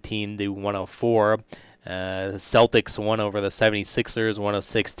 118-104. The Celtics won over the 76ers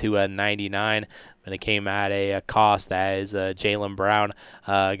 106-99. And it came at a cost as Jaylen Brown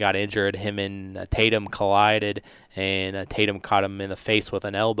got injured. Him and Tatum collided, and Tatum caught him in the face with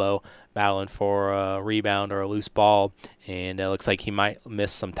an elbow, battling for a rebound or a loose ball. And it looks like he might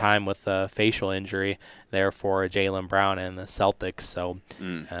miss some time with a facial injury there for Jaylen Brown and the Celtics. So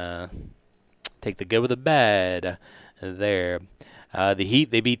take the good with the bad there. The Heat,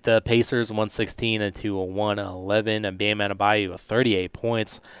 they beat the Pacers 116-111. Bam Adebayo with 38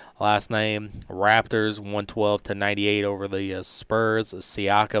 points last night. Raptors 112-98 over the Spurs.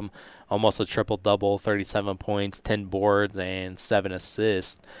 Siakam almost a triple-double, 37 points, 10 boards, and 7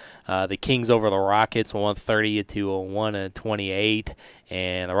 assists. The Kings over the Rockets 130-128,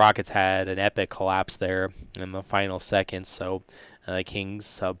 and the Rockets had an epic collapse there in the final seconds. So the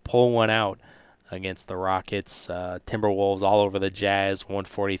Kings pull one out against the Rockets. Timberwolves all over the Jazz,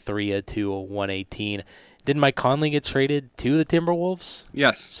 143-118. Didn't Mike Conley get traded to the Timberwolves?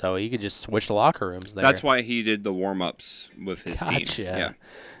 Yes. So he could just switch the locker rooms there. That's why he did the warm-ups with his team. Yeah.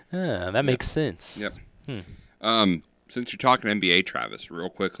 That makes sense. Yep. Since you're talking NBA, Travis, real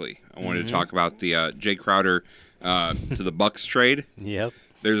quickly, I wanted to talk about the Jay Crowder to the Bucks trade. Yep.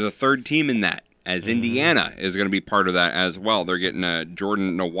 There's a third team in that, as Indiana is going to be part of that as well. They're getting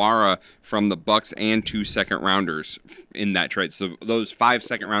Jordan Nwora from the Bucks and 2 second-rounders in that trade. So those 5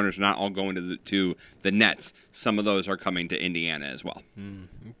 second-rounders are not all going to the Nets. Some of those are coming to Indiana as well.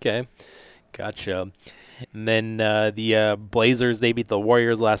 Okay. Gotcha. And then the Blazers, they beat the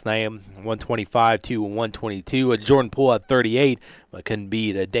Warriors last night, 125-122. Jordan Poole had 38, but couldn't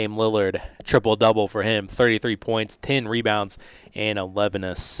beat Dame Lillard. Triple-double for him, 33 points, 10 rebounds, and 11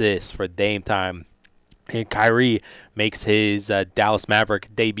 assists for Dame time. And Kyrie makes his Dallas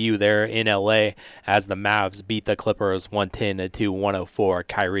Maverick debut there in L.A. as the Mavs beat the Clippers 110-104.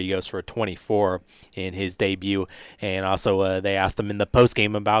 Kyrie goes for 24 in his debut. And also they asked him in the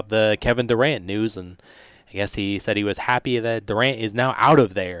postgame about the Kevin Durant news, and I guess he said he was happy that Durant is now out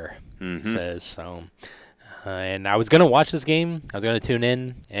of there, he says. So, and I was going to watch this game. I was going to tune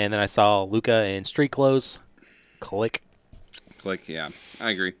in, and then I saw Luka in street clothes. Click, yeah.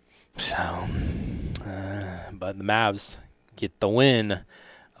 I agree. So, but the Mavs get the win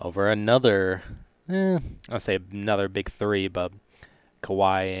over another, I'll say another big three, but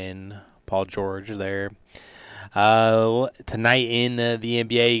Kawhi and Paul George there. Tonight in the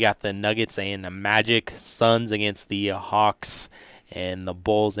NBA, you got the Nuggets and the Magic, Suns against the Hawks, and the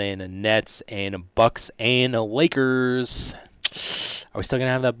Bulls and the Nets, and Bucks and the Lakers. Are we still going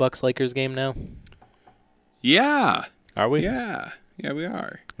to have that Bucks-Lakers game now? Yeah. Are we? Yeah. Yeah, we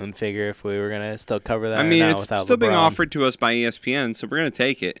are. And figure if we were going to still cover that. I mean, or it's without still LeBron. being offered to us by ESPN, so we're going to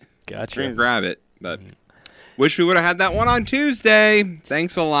take it. Gotcha. We're going to grab it, but wish we would have had that one on Tuesday.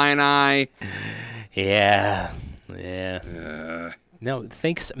 Thanks, Illini. Yeah. No,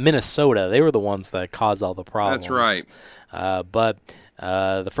 thanks Minnesota. They were the ones that caused all the problems. That's right. But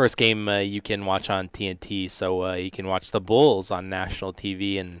the first game you can watch on TNT, so you can watch the Bulls on national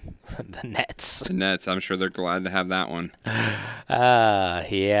TV and the Nets. The Nets, I'm sure they're glad to have that one.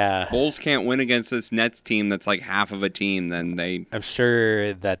 Yeah. Bulls can't win against this Nets team that's like half of a team. Then I'm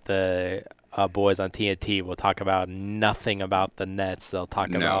sure that the boys on TNT will talk about nothing about the Nets. They'll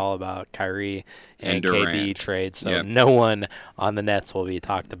talk all about Kyrie and KD trade. So no one on the Nets will be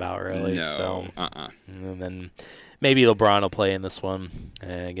talked about really. No. So, and then maybe LeBron will play in this one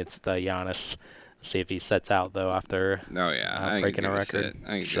against Giannis. See if he sets out though after breaking a record.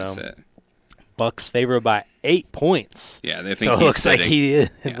 Bucks favored by 8 points. Yeah, they think so it looks like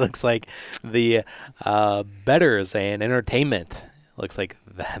it looks like the bettors and entertainment. Looks like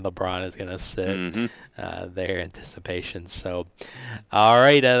LeBron is going to sit their anticipation. So, all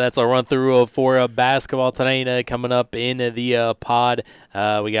right, that's a run-through for basketball tonight. Coming up in the pod,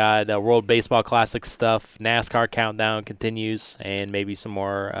 we got World Baseball Classic stuff. NASCAR countdown continues, and maybe some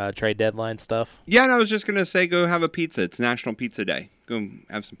more trade deadline stuff. Yeah, and I was just going to say go have a pizza. It's National Pizza Day. Go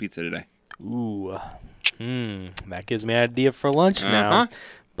have some pizza today. Ooh, that gives me an idea for lunch now.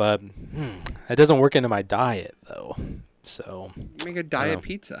 But that doesn't work into my diet, though. So make a diet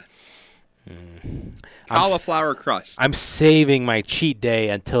pizza. Cauliflower crust. I'm saving my cheat day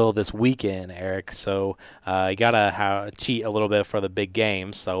until this weekend, Eric. So I gotta cheat a little bit for the big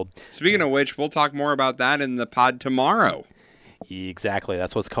game. So speaking of which, we'll talk more about that in the pod tomorrow. Exactly.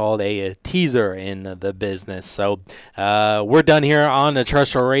 That's what's called a teaser in the business. So we're done here on the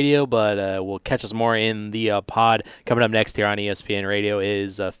terrestrial radio, but we'll catch us more in the pod. Coming up next here on ESPN Radio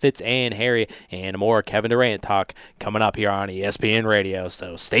is Fitz and Harry and more Kevin Durant talk coming up here on ESPN Radio.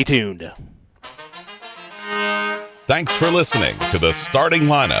 So stay tuned. Thanks for listening to the starting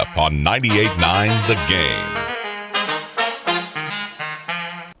lineup on 98.9 The Game.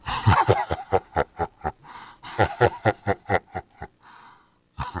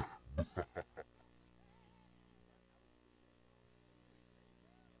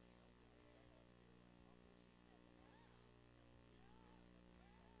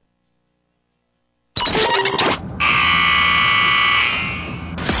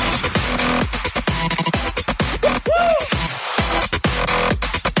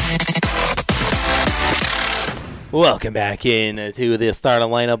 Welcome back in to the starting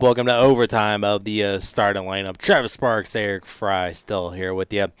lineup. Welcome to overtime of the starting lineup. Travis Sparks, Eric Fry still here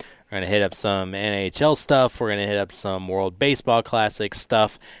with you. We're going to hit up some NHL stuff. We're going to hit up some World Baseball Classic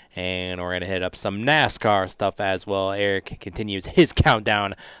stuff. And we're going to hit up some NASCAR stuff as well. Eric continues his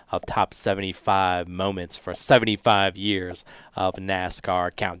countdown of top 75 moments for 75 years of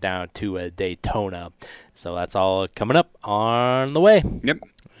NASCAR countdown to Daytona. So that's all coming up on the way. Yep.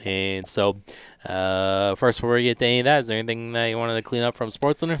 And so, first, before we get to any of that, is there anything that you wanted to clean up from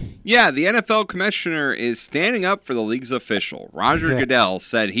SportsCenter? Yeah, the NFL commissioner is standing up for the league's official. Roger Goodell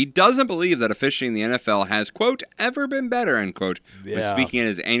said he doesn't believe that officiating in the NFL has, quote, ever been better, end quote, when speaking at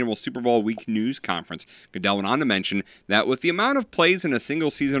his annual Super Bowl week news conference. Goodell went on to mention that with the amount of plays in a single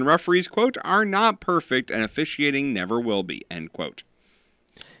season, referees, quote, are not perfect and officiating never will be, end quote.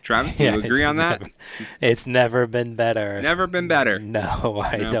 Travis, do you agree on that? It's never been better. Never been better. No,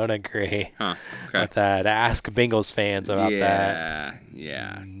 I don't agree with that. Ask Bengals fans about that.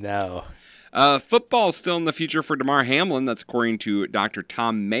 Yeah. No. Football is still in the future for Damar Hamlin. That's according to Dr.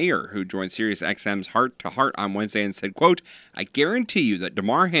 Tom Mayer, who joined SiriusXM's Heart to Heart on Wednesday and said, quote, I guarantee you that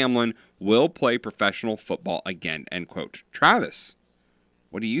Damar Hamlin will play professional football again, end quote. Travis,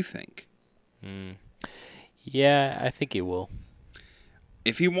 what do you think? Yeah, I think he will.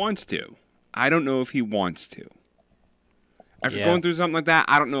 If he wants to. I don't know if he wants to. After going through something like that,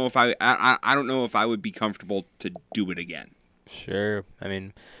 I don't know if I don't know if I would be comfortable to do it again. Sure. I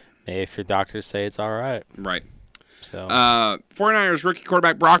mean, maybe if your doctors say it's all right. Right. So 49ers rookie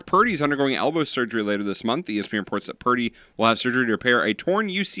quarterback Brock Purdy is undergoing elbow surgery later this month. The ESPN reports that Purdy will have surgery to repair a torn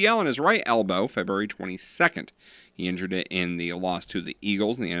UCL in his right elbow February 22nd. He injured it in the loss to the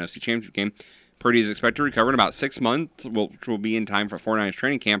Eagles in the NFC Championship game. Purdy is expected to recover in about 6 months, which will be in time for 49ers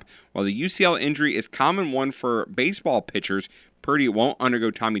training camp. While the UCL injury is a common one for baseball pitchers, Purdy won't undergo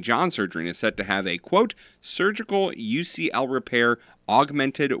Tommy John surgery and is set to have a, quote, surgical UCL repair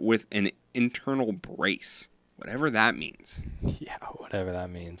augmented with an internal brace. Whatever that means. Yeah, whatever that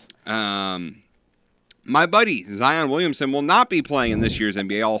means. My buddy, Zion Williamson, will not be playing in this year's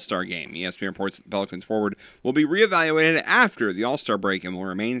NBA All-Star Game. ESPN reports that the Pelicans forward will be reevaluated after the All-Star break and will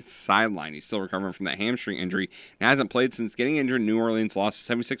remain sidelined. He's still recovering from that hamstring injury and hasn't played since getting injured in New Orleans, lost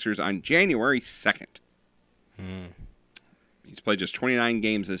to 76ers on January 2nd. He's played just 29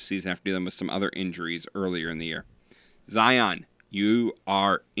 games this season after dealing with some other injuries earlier in the year. Zion, you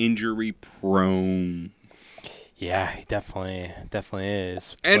are injury prone. Yeah, he definitely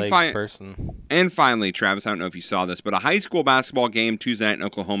is. And finally, Travis, I don't know if you saw this, but a high school basketball game Tuesday night in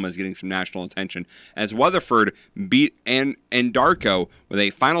Oklahoma is getting some national attention as Weatherford beat Andarko with a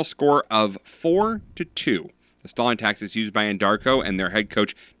final score of 4-2. The stalling tactics used by Andarko and their head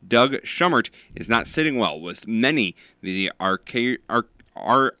coach Doug Schummert is not sitting well with many. The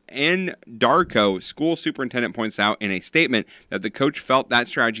Andarko school superintendent points out in a statement that the coach felt that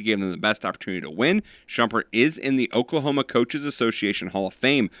strategy gave them the best opportunity to win. Schummert is in the Oklahoma Coaches Association Hall of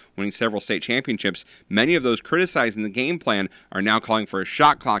Fame, winning several state championships. Many of those criticizing the game plan are now calling for a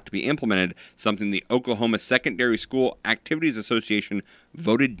shot clock to be implemented, something the Oklahoma Secondary School Activities Association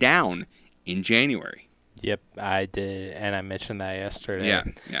voted down in January. Yep, I did, and I mentioned that yesterday.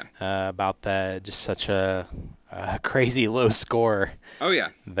 Yeah. About that, just such a crazy low score. Oh yeah,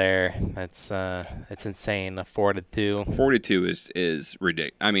 there. That's it's insane. 4-2. 4-2 is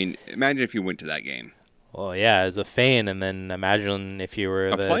ridiculous. I mean, imagine if you went to that game. Well, yeah, as a fan, and then imagine if you were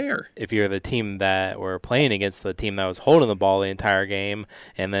a player. If you were the team that were playing against the team that was holding the ball the entire game,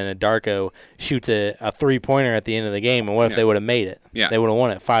 and then Darko shoots a 3-pointer at the end of the game, and what if they would have made it? Yeah, they would have won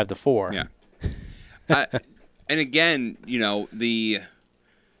it 5-4. Yeah. And again, you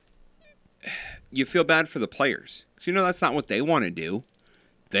feel bad for the players because that's not what they want to do.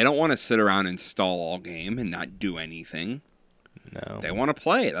 They don't want to sit around and stall all game and not do anything. No, they want to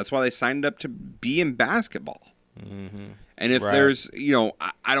play. That's why they signed up to be in basketball. Mm-hmm. And if Right. there's,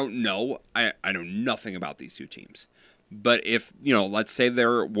 I don't know. I know nothing about these two teams. But if, let's say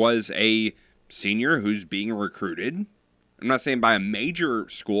there was a senior who's being recruited, I'm not saying by a major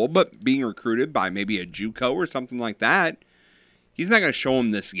school, but being recruited by maybe a JUCO or something like that, he's not going to show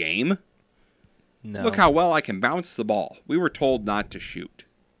him this game. No. Look how well I can bounce the ball. We were told not to shoot.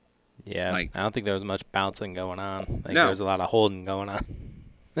 Yeah, Like- I don't think there was much bouncing going on. I think No. there was a lot of holding going on.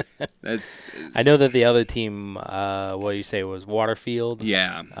 That's I know that the other team, what you say was Waterfield.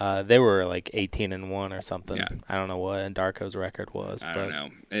 Yeah. They were like 18-1 or something. Yeah. I don't know what Darko's record was. I but don't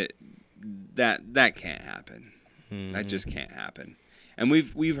know. That can't happen. That just can't happen. And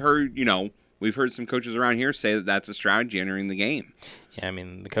we've heard some coaches around here say that that's a strategy entering the game. Yeah, I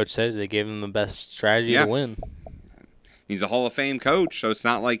mean the coach said they gave him the best strategy Yeah. to win. He's a Hall of Fame coach, so it's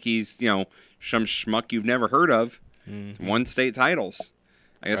not like he's some schmuck you've never heard of. Won state titles.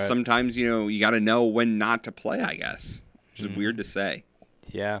 I guess Right. sometimes you got to know when not to play. I guess, which is weird to say.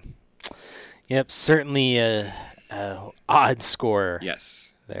 Yeah. Yep. Certainly a odd score. Yes.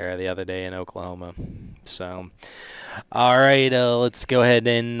 There the other day in Oklahoma. So, all right, let's go ahead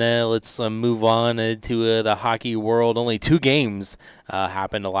and let's move on to the hockey world. Only 2 games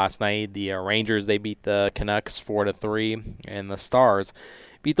happened last night. The Rangers, they beat the Canucks 4-3, and the Stars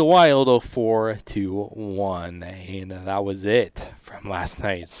beat the Wild 4-1. And that was it from last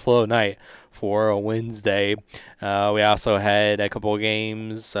night. Slow night for a Wednesday. We also had a couple of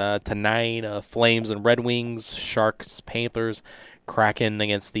games tonight. Flames and Red Wings, Sharks, Panthers, Kraken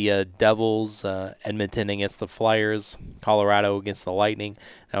against the Devils, Edmonton against the Flyers, Colorado against the Lightning.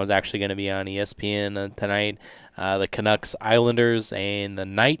 That was actually going to be on ESPN tonight. The Canucks, Islanders, and the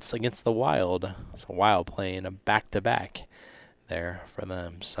Knights against the Wild. So Wild playing a back-to-back there for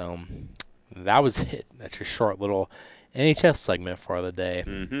them. So that was it. That's your short little NHS segment for the day.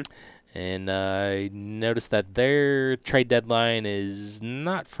 Mm-hmm. And I noticed that their trade deadline is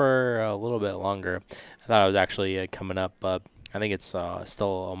not for a little bit longer. I thought it was actually coming up, but I think it's still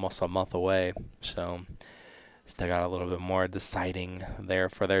almost a month away. So still got a little bit more deciding there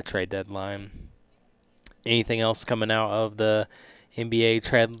for their trade deadline. Anything else coming out of the NBA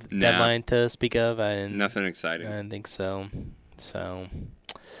trade deadline to speak of? Nothing exciting. I didn't think so. So,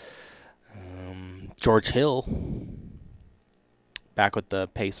 George Hill back with the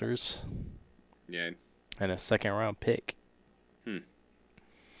Pacers. Yeah. And a second-round pick. Hmm. He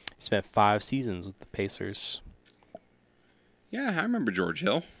spent 5 seasons with the Pacers. Yeah, I remember George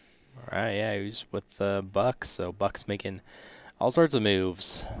Hill. All right, yeah, he was with the Bucks. So Bucks making all sorts of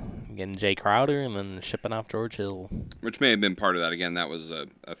moves, getting Jay Crowder and then shipping off George Hill. Which may have been part of that. Again, that was a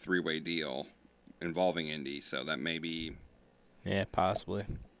 3-way deal involving Indy, so that may be... Yeah, possibly.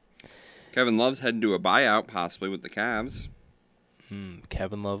 Kevin Love's heading to a buyout, possibly with the Cavs.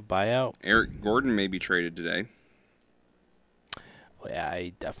 Kevin Love buyout. Eric Gordon may be traded today. Well, yeah,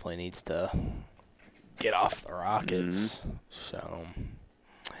 he definitely needs to get off the Rockets. So,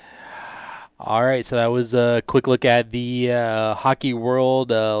 all right, so that was a quick look at the hockey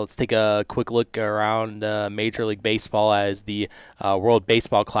world. Let's take a quick look around Major League Baseball as the World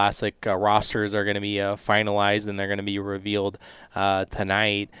Baseball Classic rosters are going to be finalized and they're going to be revealed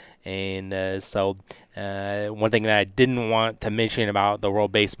tonight. And so one thing that I didn't want to mention about the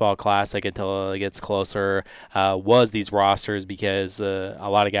World Baseball Classic until it gets closer was these rosters, because a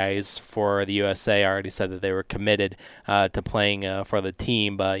lot of guys for the USA already said that they were committed to playing for the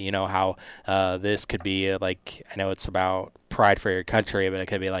team. But you know how this could be like, I know it's about pride for your country, but it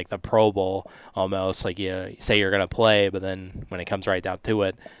could be like the Pro Bowl almost. Like you say you're going to play, but then when it comes right down to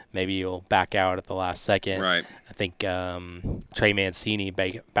it, maybe you'll back out at the last second. Right. I think Trey Mancini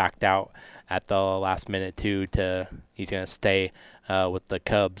backed out at the last minute too. He's going to stay with the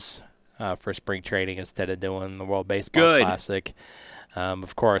Cubs for spring training instead of doing the World Baseball Classic.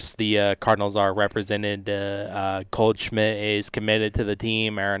 Of course, the Cardinals are represented. Goldschmidt is committed to the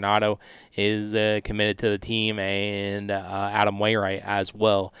team. Arenado is committed to the team, and Adam Wainwright as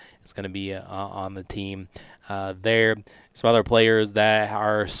well is going to be on the team. There, some other players that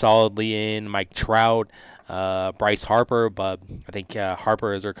are solidly in: Mike Trout, Bryce Harper, but I think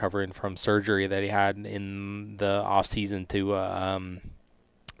Harper is recovering from surgery that he had in the offseason to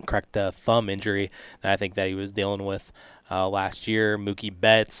correct a thumb injury that I think that he was dealing with last year. Mookie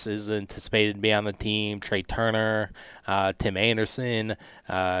Betts is anticipated to be on the team. Trey Turner, Tim Anderson,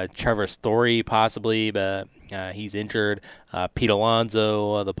 Trevor Story possibly, but he's injured. Pete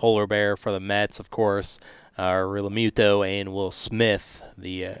Alonso, the polar bear for the Mets, of course. Realmuto and Will Smith,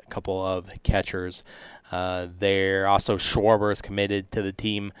 the couple of catchers. There also Schwarber is committed to the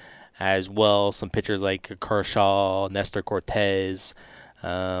team as well. Some pitchers like Kershaw, Nestor Cortez,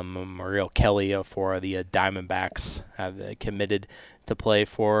 Muriel Kelly for the Diamondbacks have committed to play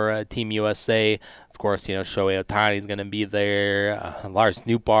for Team USA. Of course, Shohei Ohtani is going to be there. Lars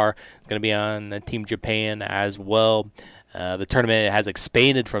Nootbaar is going to be on Team Japan as well. The tournament has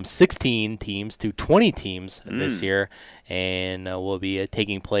expanded from 16 teams to 20 teams this year, and will be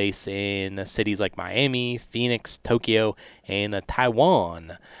taking place in cities like Miami, Phoenix, Tokyo, and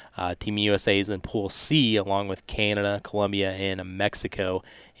Taiwan. Team USA is in Pool C along with Canada, Colombia, and Mexico,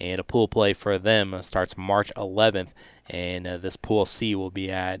 and a pool play for them starts March 11th, and this Pool C will be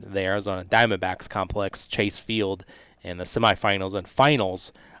at the Arizona Diamondbacks complex, Chase Field, in the semifinals and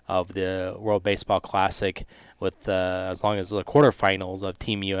finals of the World Baseball Classic, with as long as the quarterfinals of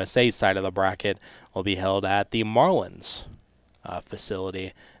Team USA's side of the bracket will be held at the Marlins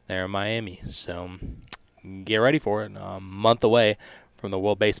facility there in Miami. So get ready for it. A month away from the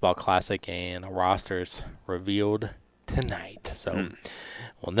World Baseball Classic, and rosters revealed tonight. So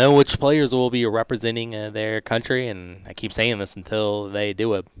we'll know which players will be representing their country, and I keep saying this until they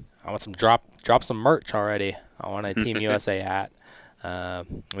do it. I want some drop some merch already. I want a Team USA hat.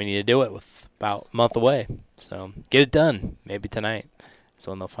 We need to do it with about a month away. So get it done. Maybe tonight is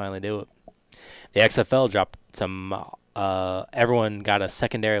when they'll finally do it. The XFL dropped some, everyone got a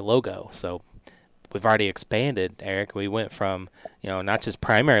secondary logo. So we've already expanded, Eric. We went from, not just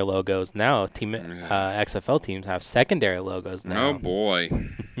primary logos. Now XFL teams have secondary logos now. Oh, boy.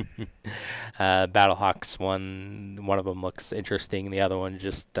 Battlehawks one of them looks interesting. The other one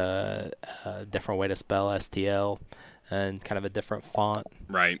just a different way to spell STL. And kind of a different font.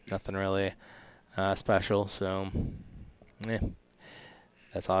 Right. Nothing really special. So, yeah.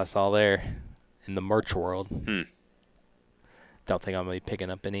 That's all I saw there in the merch world. Don't think I'm going to be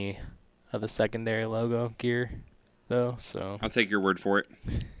picking up any of the secondary logo gear, though. So I'll take your word for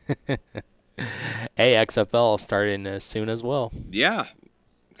it. XFL starting as soon as well. Yeah.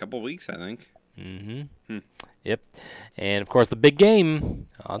 A couple of weeks, I think. Yep. And, of course, the big game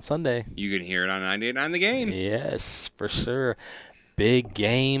on Sunday. You can hear it on 98.9 The Game. Yes, for sure. Big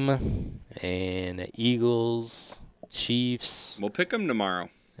game. And Eagles, Chiefs. We'll pick them tomorrow.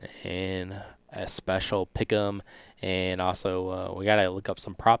 And a special pick 'em. And also, we got to look up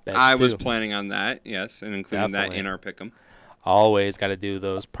some prop bets, I too. was planning on that, yes, and including that in our pick 'em. Always got to do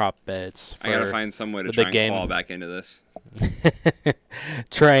those prop bets. I got to find some way to try and claw back into this.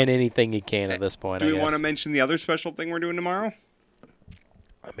 Trying anything you can at this point. Do we want to mention the other special thing we're doing tomorrow?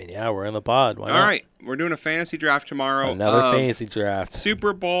 I mean, yeah, we're in the pod. Why All not? right, we're doing a fantasy draft tomorrow. Another fantasy draft.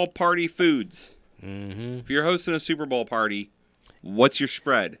 Super Bowl party foods. If you're hosting a Super Bowl party, what's your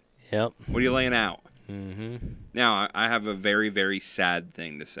spread? Yep. What are you laying out? Now, I have a very, very sad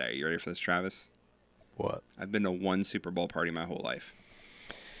thing to say. You ready for this, Travis? What? I've been to one Super Bowl party my whole life.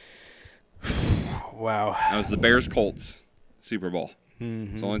 Wow. That was the Bears-Colts Super Bowl.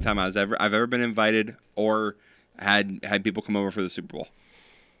 It's the only time I've ever been invited or had people come over for the Super Bowl.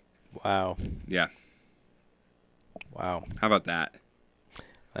 Wow. Yeah. Wow. How about that?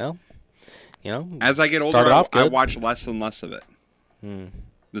 Well, as I get older, I watch less and less of it.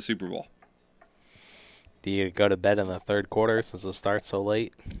 The Super Bowl. Do you go to bed in the third quarter since it starts so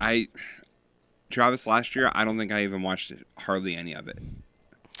late? Travis, last year, I don't think I even watched hardly any of it.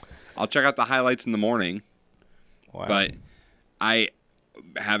 I'll check out the highlights in the morning. Wow. But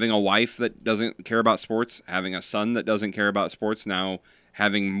having a wife that doesn't care about sports, having a son that doesn't care about sports, now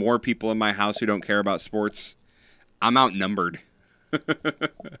having more people in my house who don't care about sports, I'm outnumbered.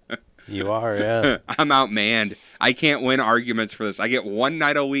 You are, yeah. I'm outmanned. I can't win arguments for this. I get one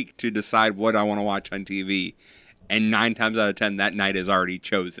night a week to decide what I want to watch on TV, and 9 times out of 10, that night is already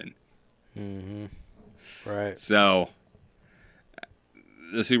chosen. Right. So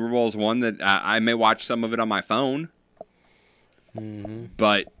the Super Bowl is one that I may watch some of it on my phone,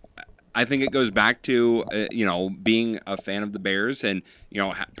 but I think it goes back to being a fan of the Bears and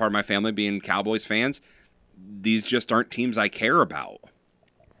part of my family being Cowboys fans. These just aren't teams I care about.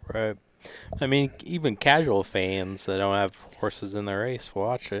 Right. I mean, even casual fans that don't have horses in the race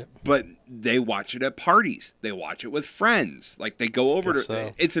watch it. But they watch it at parties. They watch it with friends. Like, they go over to...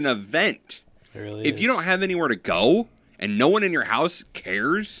 So. It's an event. It really if is. you don't have anywhere to go and no one in your house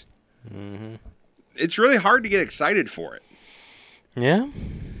cares, it's really hard to get excited for it. Yeah,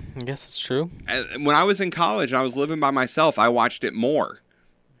 I guess it's true. When I was in college and I was living by myself, I watched it more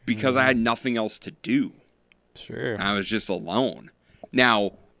because I had nothing else to do. Sure. I was just alone.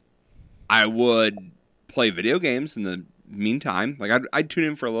 Now, I would play video games in the meantime. Like, I'd tune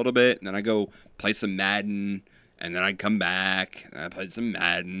in for a little bit, and then I'd go play some Madden, and then I'd come back, and I played some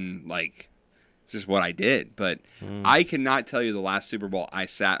Madden. Like, it's just what I did. But I cannot tell you the last Super Bowl I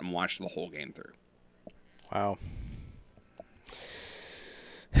sat and watched the whole game through. Wow.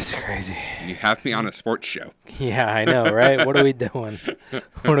 That's crazy. You have me on a sports show. Yeah, I know, right? What are we doing?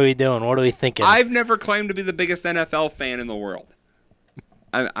 What are we doing? What are we thinking? I've never claimed to be the biggest NFL fan in the world.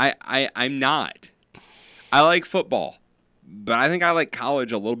 I'm not. I like football, but I think I like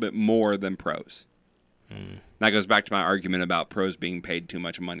college a little bit more than pros. That goes back to my argument about pros being paid too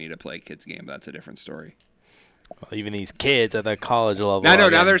much money to play a kids' game, but that's a different story. Well, even these kids at the college level. I know,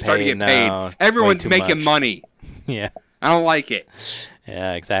 now they're starting to get paid. Everyone's making money. Yeah. I don't like it.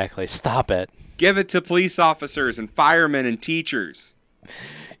 Yeah, exactly. Stop it. Give it to police officers and firemen and teachers.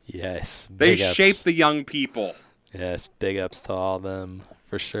 Yes. They shape the young people. Yes, big ups to all of them,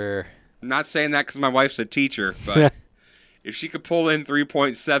 for sure. I'm not saying that because my wife's a teacher, but if she could pull in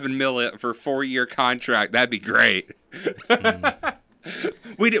 $3.7 million for a 4-year contract, that'd be great.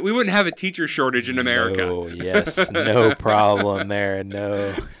 We wouldn't have a teacher shortage in America. Oh, yes. No problem there.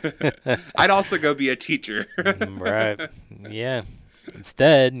 No. I'd also go be a teacher. Right. Yeah.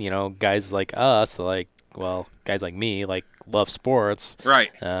 Instead, guys like us, guys like me, love sports.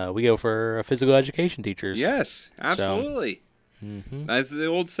 Right. We go for physical education teachers. Yes, absolutely. So, as the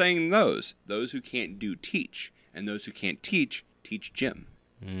old saying goes, those who can't do teach, and those who can't teach gym.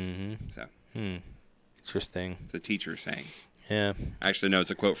 So. Interesting. It's a teacher saying. Yeah. Actually, no,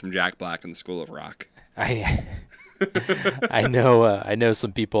 it's a quote from Jack Black in the School of Rock. I know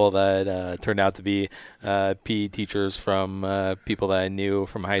some people that turned out to be PE teachers from people that I knew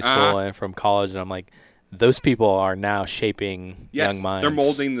from high school and from college, and I'm like, those people are now shaping young minds. They're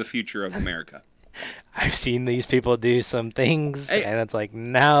molding the future of America. I've seen these people do some things, and it's like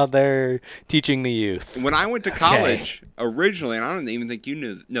now they're teaching the youth. When I went to college originally, and I don't even think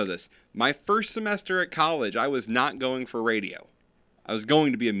you know this, my first semester at college, I was not going for radio. I was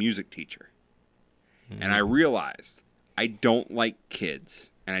going to be a music teacher. And I realized I don't like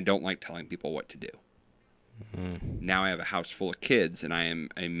kids, and I don't like telling people what to do. Now I have a house full of kids, and I am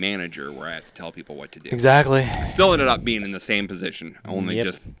a manager where I have to tell people what to do. Exactly. I still ended up being in the same position, only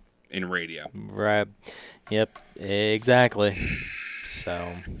just in radio. Right. Yep. Exactly.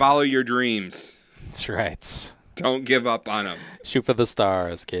 So follow your dreams. That's right. Don't give up on them. Shoot for the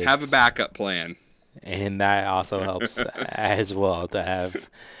stars, kids. Have a backup plan. And that also helps as well to have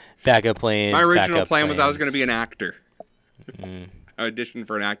backup plans. My original plan was I was going to be an actor. I auditioned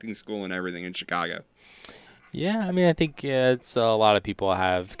for an acting school and everything in Chicago. Yeah, I mean, I think it's a lot of people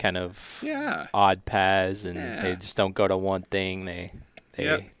have kind of odd paths, and they just don't go to one thing. They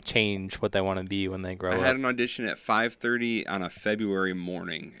change what they want to be when they grow up. I had an audition at 5:30 on a February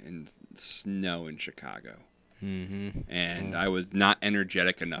morning in snow in Chicago. And I was not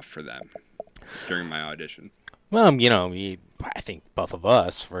energetic enough for them during my audition. Well, I think both of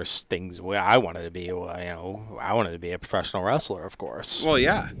us, first things I wanted to be, I wanted to be a professional wrestler, of course. Well,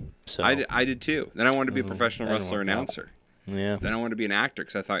 yeah. So I did too. Then I wanted to be a professional wrestler announcer. Yeah. Then I wanted to be an actor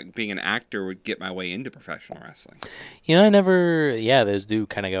because I thought being an actor would get my way into professional wrestling. I never, those do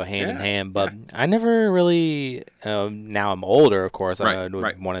kind of go hand in hand, but I never really, now I'm older, of course, I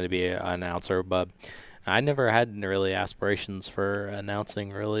wanted to be an announcer, but I never had really aspirations for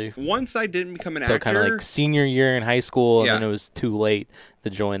announcing, really. Once I didn't become an actor. Kind of like senior year in high school, and then it was too late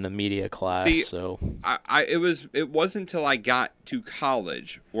to join the media class. See, so it wasn't until I got to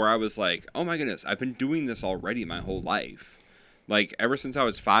college where I was like, oh my goodness, I've been doing this already my whole life. Like, ever since I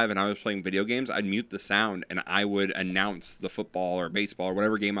was 5 and I was playing video games, I'd mute the sound and I would announce the football or baseball or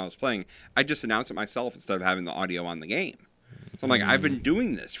whatever game I was playing. I'd just announce it myself instead of having the audio on the game. So I'm like, I've been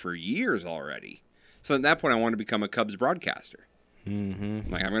doing this for years already. So at that point, I wanted to become a Cubs broadcaster.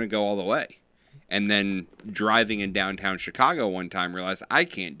 Like, I'm going to go all the way. And then driving in downtown Chicago one time, realized I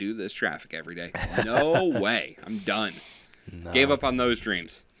can't do this traffic every day. No way. I'm done. No. Gave up on those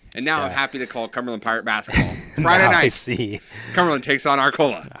dreams. And now I'm happy to call Cumberland Pirate basketball. Friday night. I see. Cumberland takes on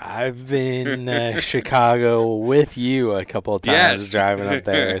Arcola. I've been Chicago with you a couple of times driving up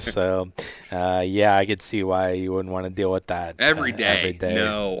there. So, I could see why you wouldn't want to deal with that. Every day. Every day.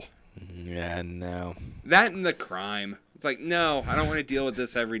 No. Yeah, no. That and the crime. It's like, no, I don't want to deal with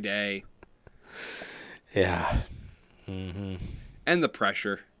this every day. Yeah. And the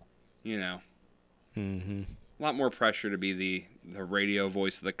pressure, A lot more pressure to be the radio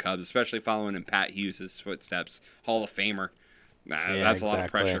voice of the Cubs, especially following in Pat Hughes' footsteps. Hall of Famer. That's a lot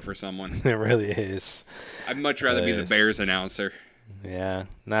of pressure for someone. It really is. I'd much rather be the Bears announcer. Yeah,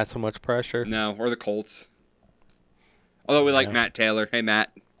 not so much pressure. No, or the Colts. Although we like Matt Taylor. Hey,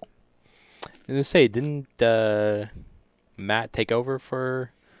 Matt. I was going to say, didn't Matt take over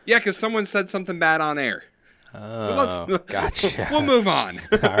for... Yeah, because someone said something bad on air. Oh, so let's gotcha. We'll move on.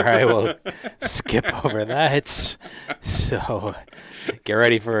 All right, we'll skip over that. So get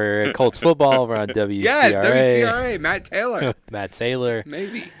ready for Colts football. We're on WCRA. Yeah, WCRA. Matt Taylor. Matt Taylor.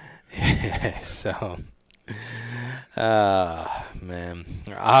 Maybe. So, man.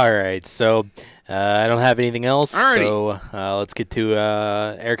 All right. So I don't have anything else. Alrighty. So let's get to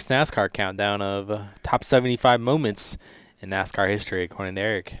Eric's NASCAR countdown of top 75 moments in NASCAR history, according to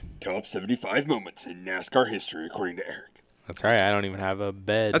Eric. Top 75 moments in NASCAR history, according to Eric. That's right. I don't even have a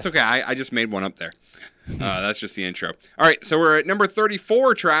bed. That's okay. I just made one up there. That's just the intro. All right, so we're at number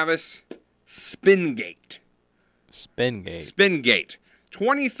 34, Travis. Spingate. Spingate.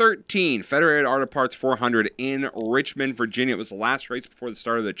 2013 Federated Auto Parts 400 in Richmond, Virginia. It was the last race before the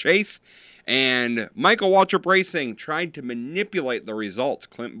start of the chase. And Michael Waltrip Racing tried to manipulate the results.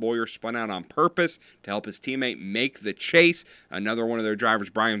 Clint Boyer spun out on purpose to help his teammate make the chase. Another one of their drivers,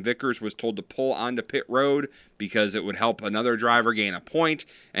 Brian Vickers, was told to pull onto pit road because it would help another driver gain a point.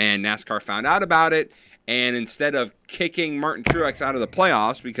 And NASCAR found out about it. And instead of kicking Martin Truex out of the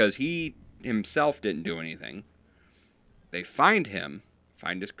playoffs because he himself didn't do anything, they fined him,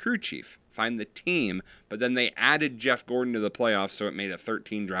 fined his crew chief, fined the team, but then they added Jeff Gordon to the playoffs, so it made a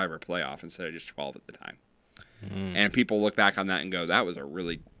 13-driver playoff instead of just 12 at the time. And people look back on that and go, that was a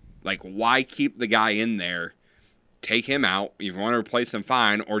really, why keep the guy in there? Take him out. If you want to replace him,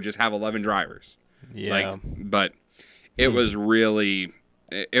 fine, or just have 11 drivers. Yeah. But it was really,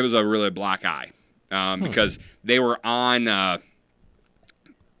 it was a really black eye because they were on,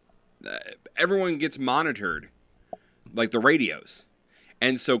 everyone gets monitored, like the radios.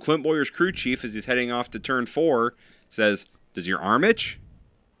 And so Clint Boyer's crew chief, as he's heading off to turn 4, says, does your arm itch?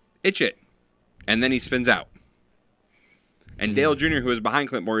 Itch it. And then he spins out. And Dale Jr., who was behind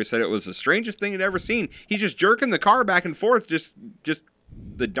Clint Boyer, said it was the strangest thing he'd ever seen. He's just jerking the car back and forth, just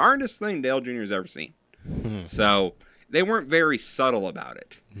the darndest thing Dale Jr. has ever seen. So they weren't very subtle about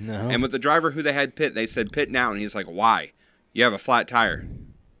it. No. And with the driver who they had pit, they said, pit now. And he's like, why? You have a flat tire.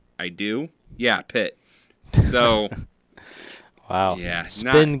 I do? Yeah, pit. So... Wow. Yeah.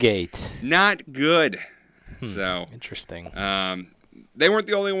 Spingate. Not good. So interesting. They weren't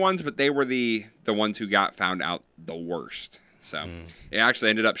the only ones, but they were the ones who got found out the worst. So it actually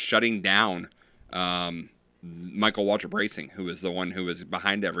ended up shutting down Michael Waltrip Racing, who was the one who was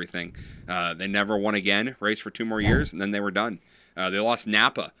behind everything. They never won again, raced for 2 more years, and then they were done. They lost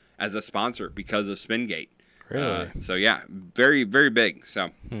Napa as a sponsor because of Spingate. Really? So yeah, very, very big.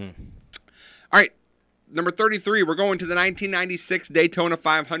 So, all right. Number 33, we're going to the 1996 Daytona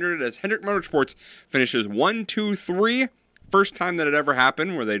 500 as Hendrick Motorsports finishes 1-2-3. First time that it ever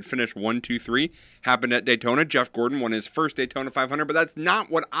happened where they'd finish 1-2-3 happened at Daytona. Jeff Gordon won his first Daytona 500, but that's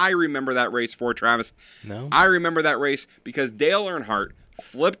not what I remember that race for, Travis. No. I remember that race because Dale Earnhardt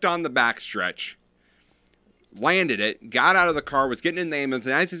flipped on the backstretch, landed it, got out of the car, was getting in the ambulance,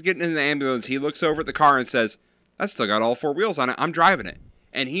 and as he's getting in the ambulance, he looks over at the car and says, that's still got all 4 wheels on it. I'm driving it.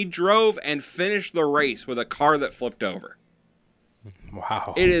 And he drove and finished the race with a car that flipped over.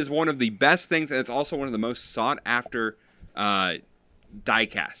 Wow. It is one of the best things, and it's also one of the most sought-after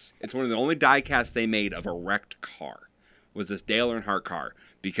die-casts. It's one of the only die-casts they made of a wrecked car, was this Dale Earnhardt car,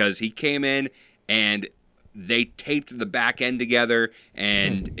 because he came in and they taped the back end together,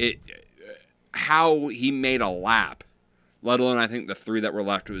 and how he made a lap, let alone I think the 3 that were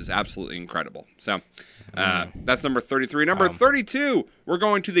left, was absolutely incredible. So that's number 33. Number 32, we're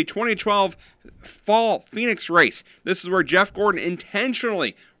going to the 2012 Fall Phoenix race. This is where Jeff Gordon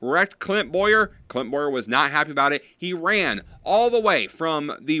intentionally wrecked Clint Boyer. Clint Boyer was not happy about it. He ran all the way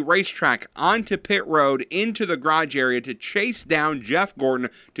from the racetrack onto pit road into the garage area to chase down Jeff Gordon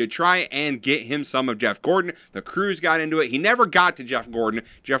to try and get him some of Jeff Gordon. The crews got into it. He never got to Jeff Gordon.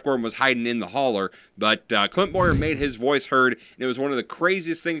 Jeff Gordon was hiding in the hauler, but Clint Boyer made his voice heard, and it was one of the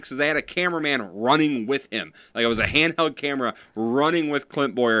craziest things because they had a cameraman running with him. Like, it was a handheld camera running with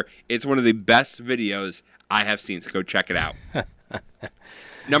Clint Boyer. It's one of the best videos I have seen, so go check it out.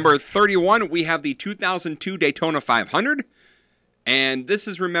 Number 31, we have the 2002 Daytona 500, and this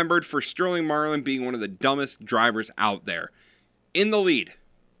is remembered for Sterling Marlin being one of the dumbest drivers out there. In the lead,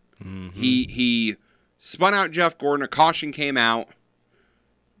 he spun out Jeff Gordon, a caution came out,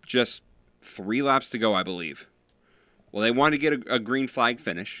 just 3 laps to go, I believe. Well, they wanted to get a green flag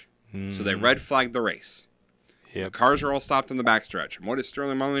finish, so they red flagged the race. The cars are all stopped on the backstretch. And what does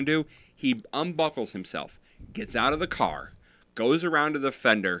Sterling Marlin do? He unbuckles himself, gets out of the car, goes around to the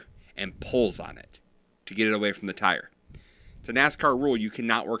fender, and pulls on it to get it away from the tire. It's a NASCAR rule. You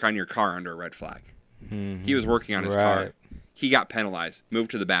cannot work on your car under a red flag. He was working on his car. He got penalized,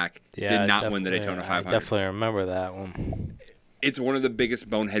 moved to the back, did not win the Daytona 500. I definitely remember that one. It's one of the biggest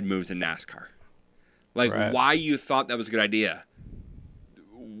bonehead moves in NASCAR. Like, why you thought that was a good idea.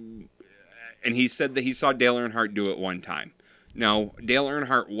 And he said that he saw Dale Earnhardt do it one time. Now, Dale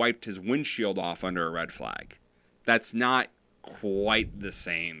Earnhardt wiped his windshield off under a red flag. That's not quite the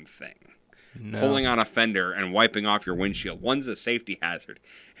same thing. No. Pulling on a fender and wiping off your windshield. One's a safety hazard.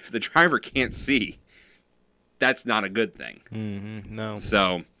 If the driver can't see, that's not a good thing. Mm-hmm. No.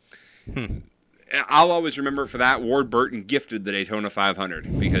 So, I'll always remember for that, Ward Burton gifted the Daytona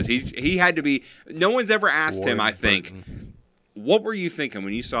 500 because he had to be. No one's ever asked him, I think, what were you thinking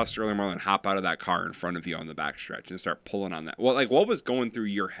when you saw Sterling Marlin hop out of that car in front of you on the backstretch and start pulling on that? Well, like, what was going through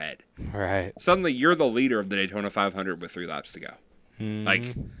your head? Right. Suddenly, you're the leader of the Daytona 500 with 3 laps to go. Mm-hmm.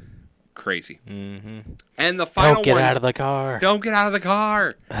 Like, crazy. Mm-hmm. And the final one. Don't get out of the car. Don't get out of the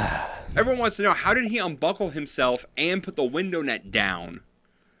car. Everyone wants to know, how did he unbuckle himself and put the window net down?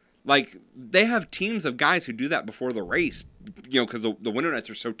 Like, they have teams of guys who do that before the race, because the window nets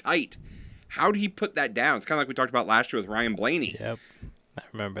are so tight. How did he put that down? It's kind of like we talked about last year with Ryan Blaney. Yep, I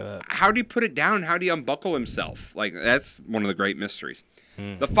remember that. How did he put it down? How did he unbuckle himself? Like, that's one of the great mysteries.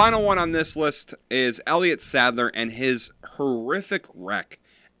 The final one on this list is Elliott Sadler and his horrific wreck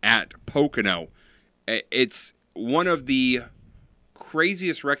at Pocono. It's one of the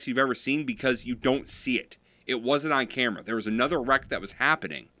craziest wrecks you've ever seen because you don't see it. It wasn't on camera. There was another wreck that was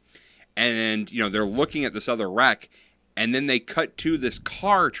happening. And, they're looking at this other wreck. And then they cut to this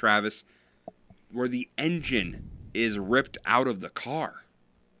car, Travis, where the engine is ripped out of the car.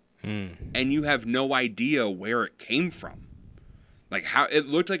 And you have no idea where it came from. Like, how it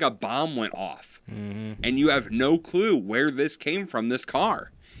looked like a bomb went off. And you have no clue where this came from, this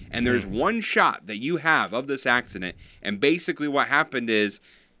car. And there's one shot that you have of this accident. And basically what happened is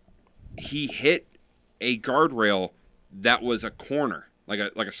he hit a guardrail that was a corner, like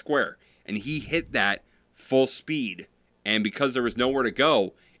a square. And he hit that full speed. And because there was nowhere to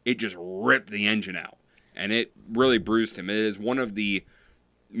go, it just ripped the engine out. And it really bruised him. It is one of the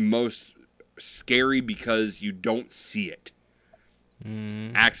most scary because you don't see it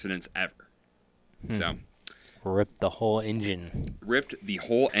accidents ever. So, ripped the whole engine. Ripped the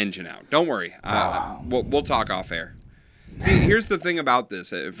whole engine out. Don't worry. We'll talk off air. See, here's the thing about this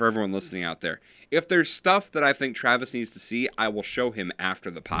for everyone listening out there. If there's stuff that I think Travis needs to see, I will show him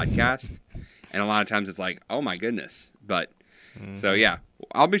after the podcast. And a lot of times it's like, oh my goodness. But so yeah,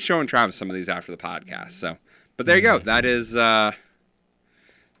 I'll be showing Travis some of these after the podcast. So, but there you go. That is our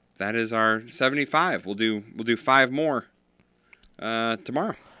 75. We'll do 5 more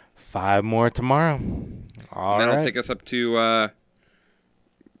tomorrow. 5 more tomorrow. All right. That'll take us up to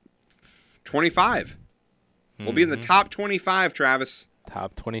 25. We'll be in the top 25, Travis.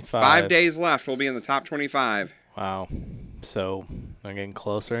 Top 25. 5 days left. We'll be in the top 25. Wow. So they're getting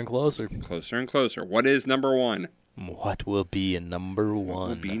closer and closer. Closer and closer. What is number 1? What will be a number 1? What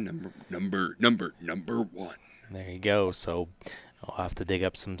will be number 1? There you go. So I'll have to dig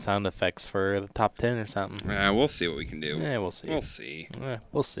up some sound effects for the top 10 or something. We'll see what we can do. Yeah, we'll see.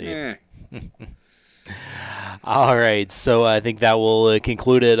 We'll see. All right. So I think that will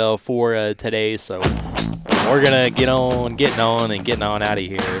conclude it for today. So we're going to getting on out of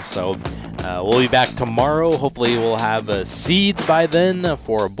here. So we'll be back tomorrow. Hopefully we'll have seeds by then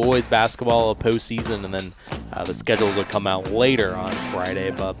for boys basketball postseason, and then the schedules will come out later on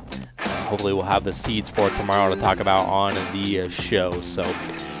Friday, but hopefully we'll have the seeds for tomorrow to talk about on the show. So,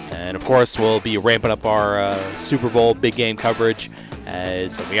 and of course we'll be ramping up our Super Bowl big game coverage,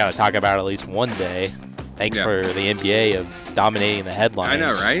 as we got to talk about it at least one day. Thanks for the NBA of dominating the headlines. I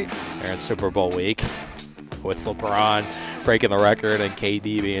know, right? During Super Bowl week, with LeBron breaking the record and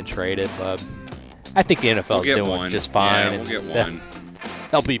KD being traded. But I think the NFL is doing just fine. Yeah, we'll get one.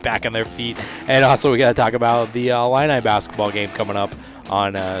 They'll be back on their feet. And also we got to talk about the Illini basketball game coming up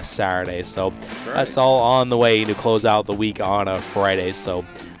on Saturday. So that's all on the way to close out the week on a Friday. So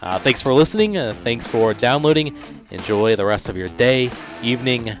thanks for listening. Thanks for downloading. Enjoy the rest of your day,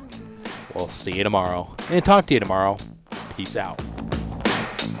 evening. We'll see you tomorrow and talk to you tomorrow. Peace out.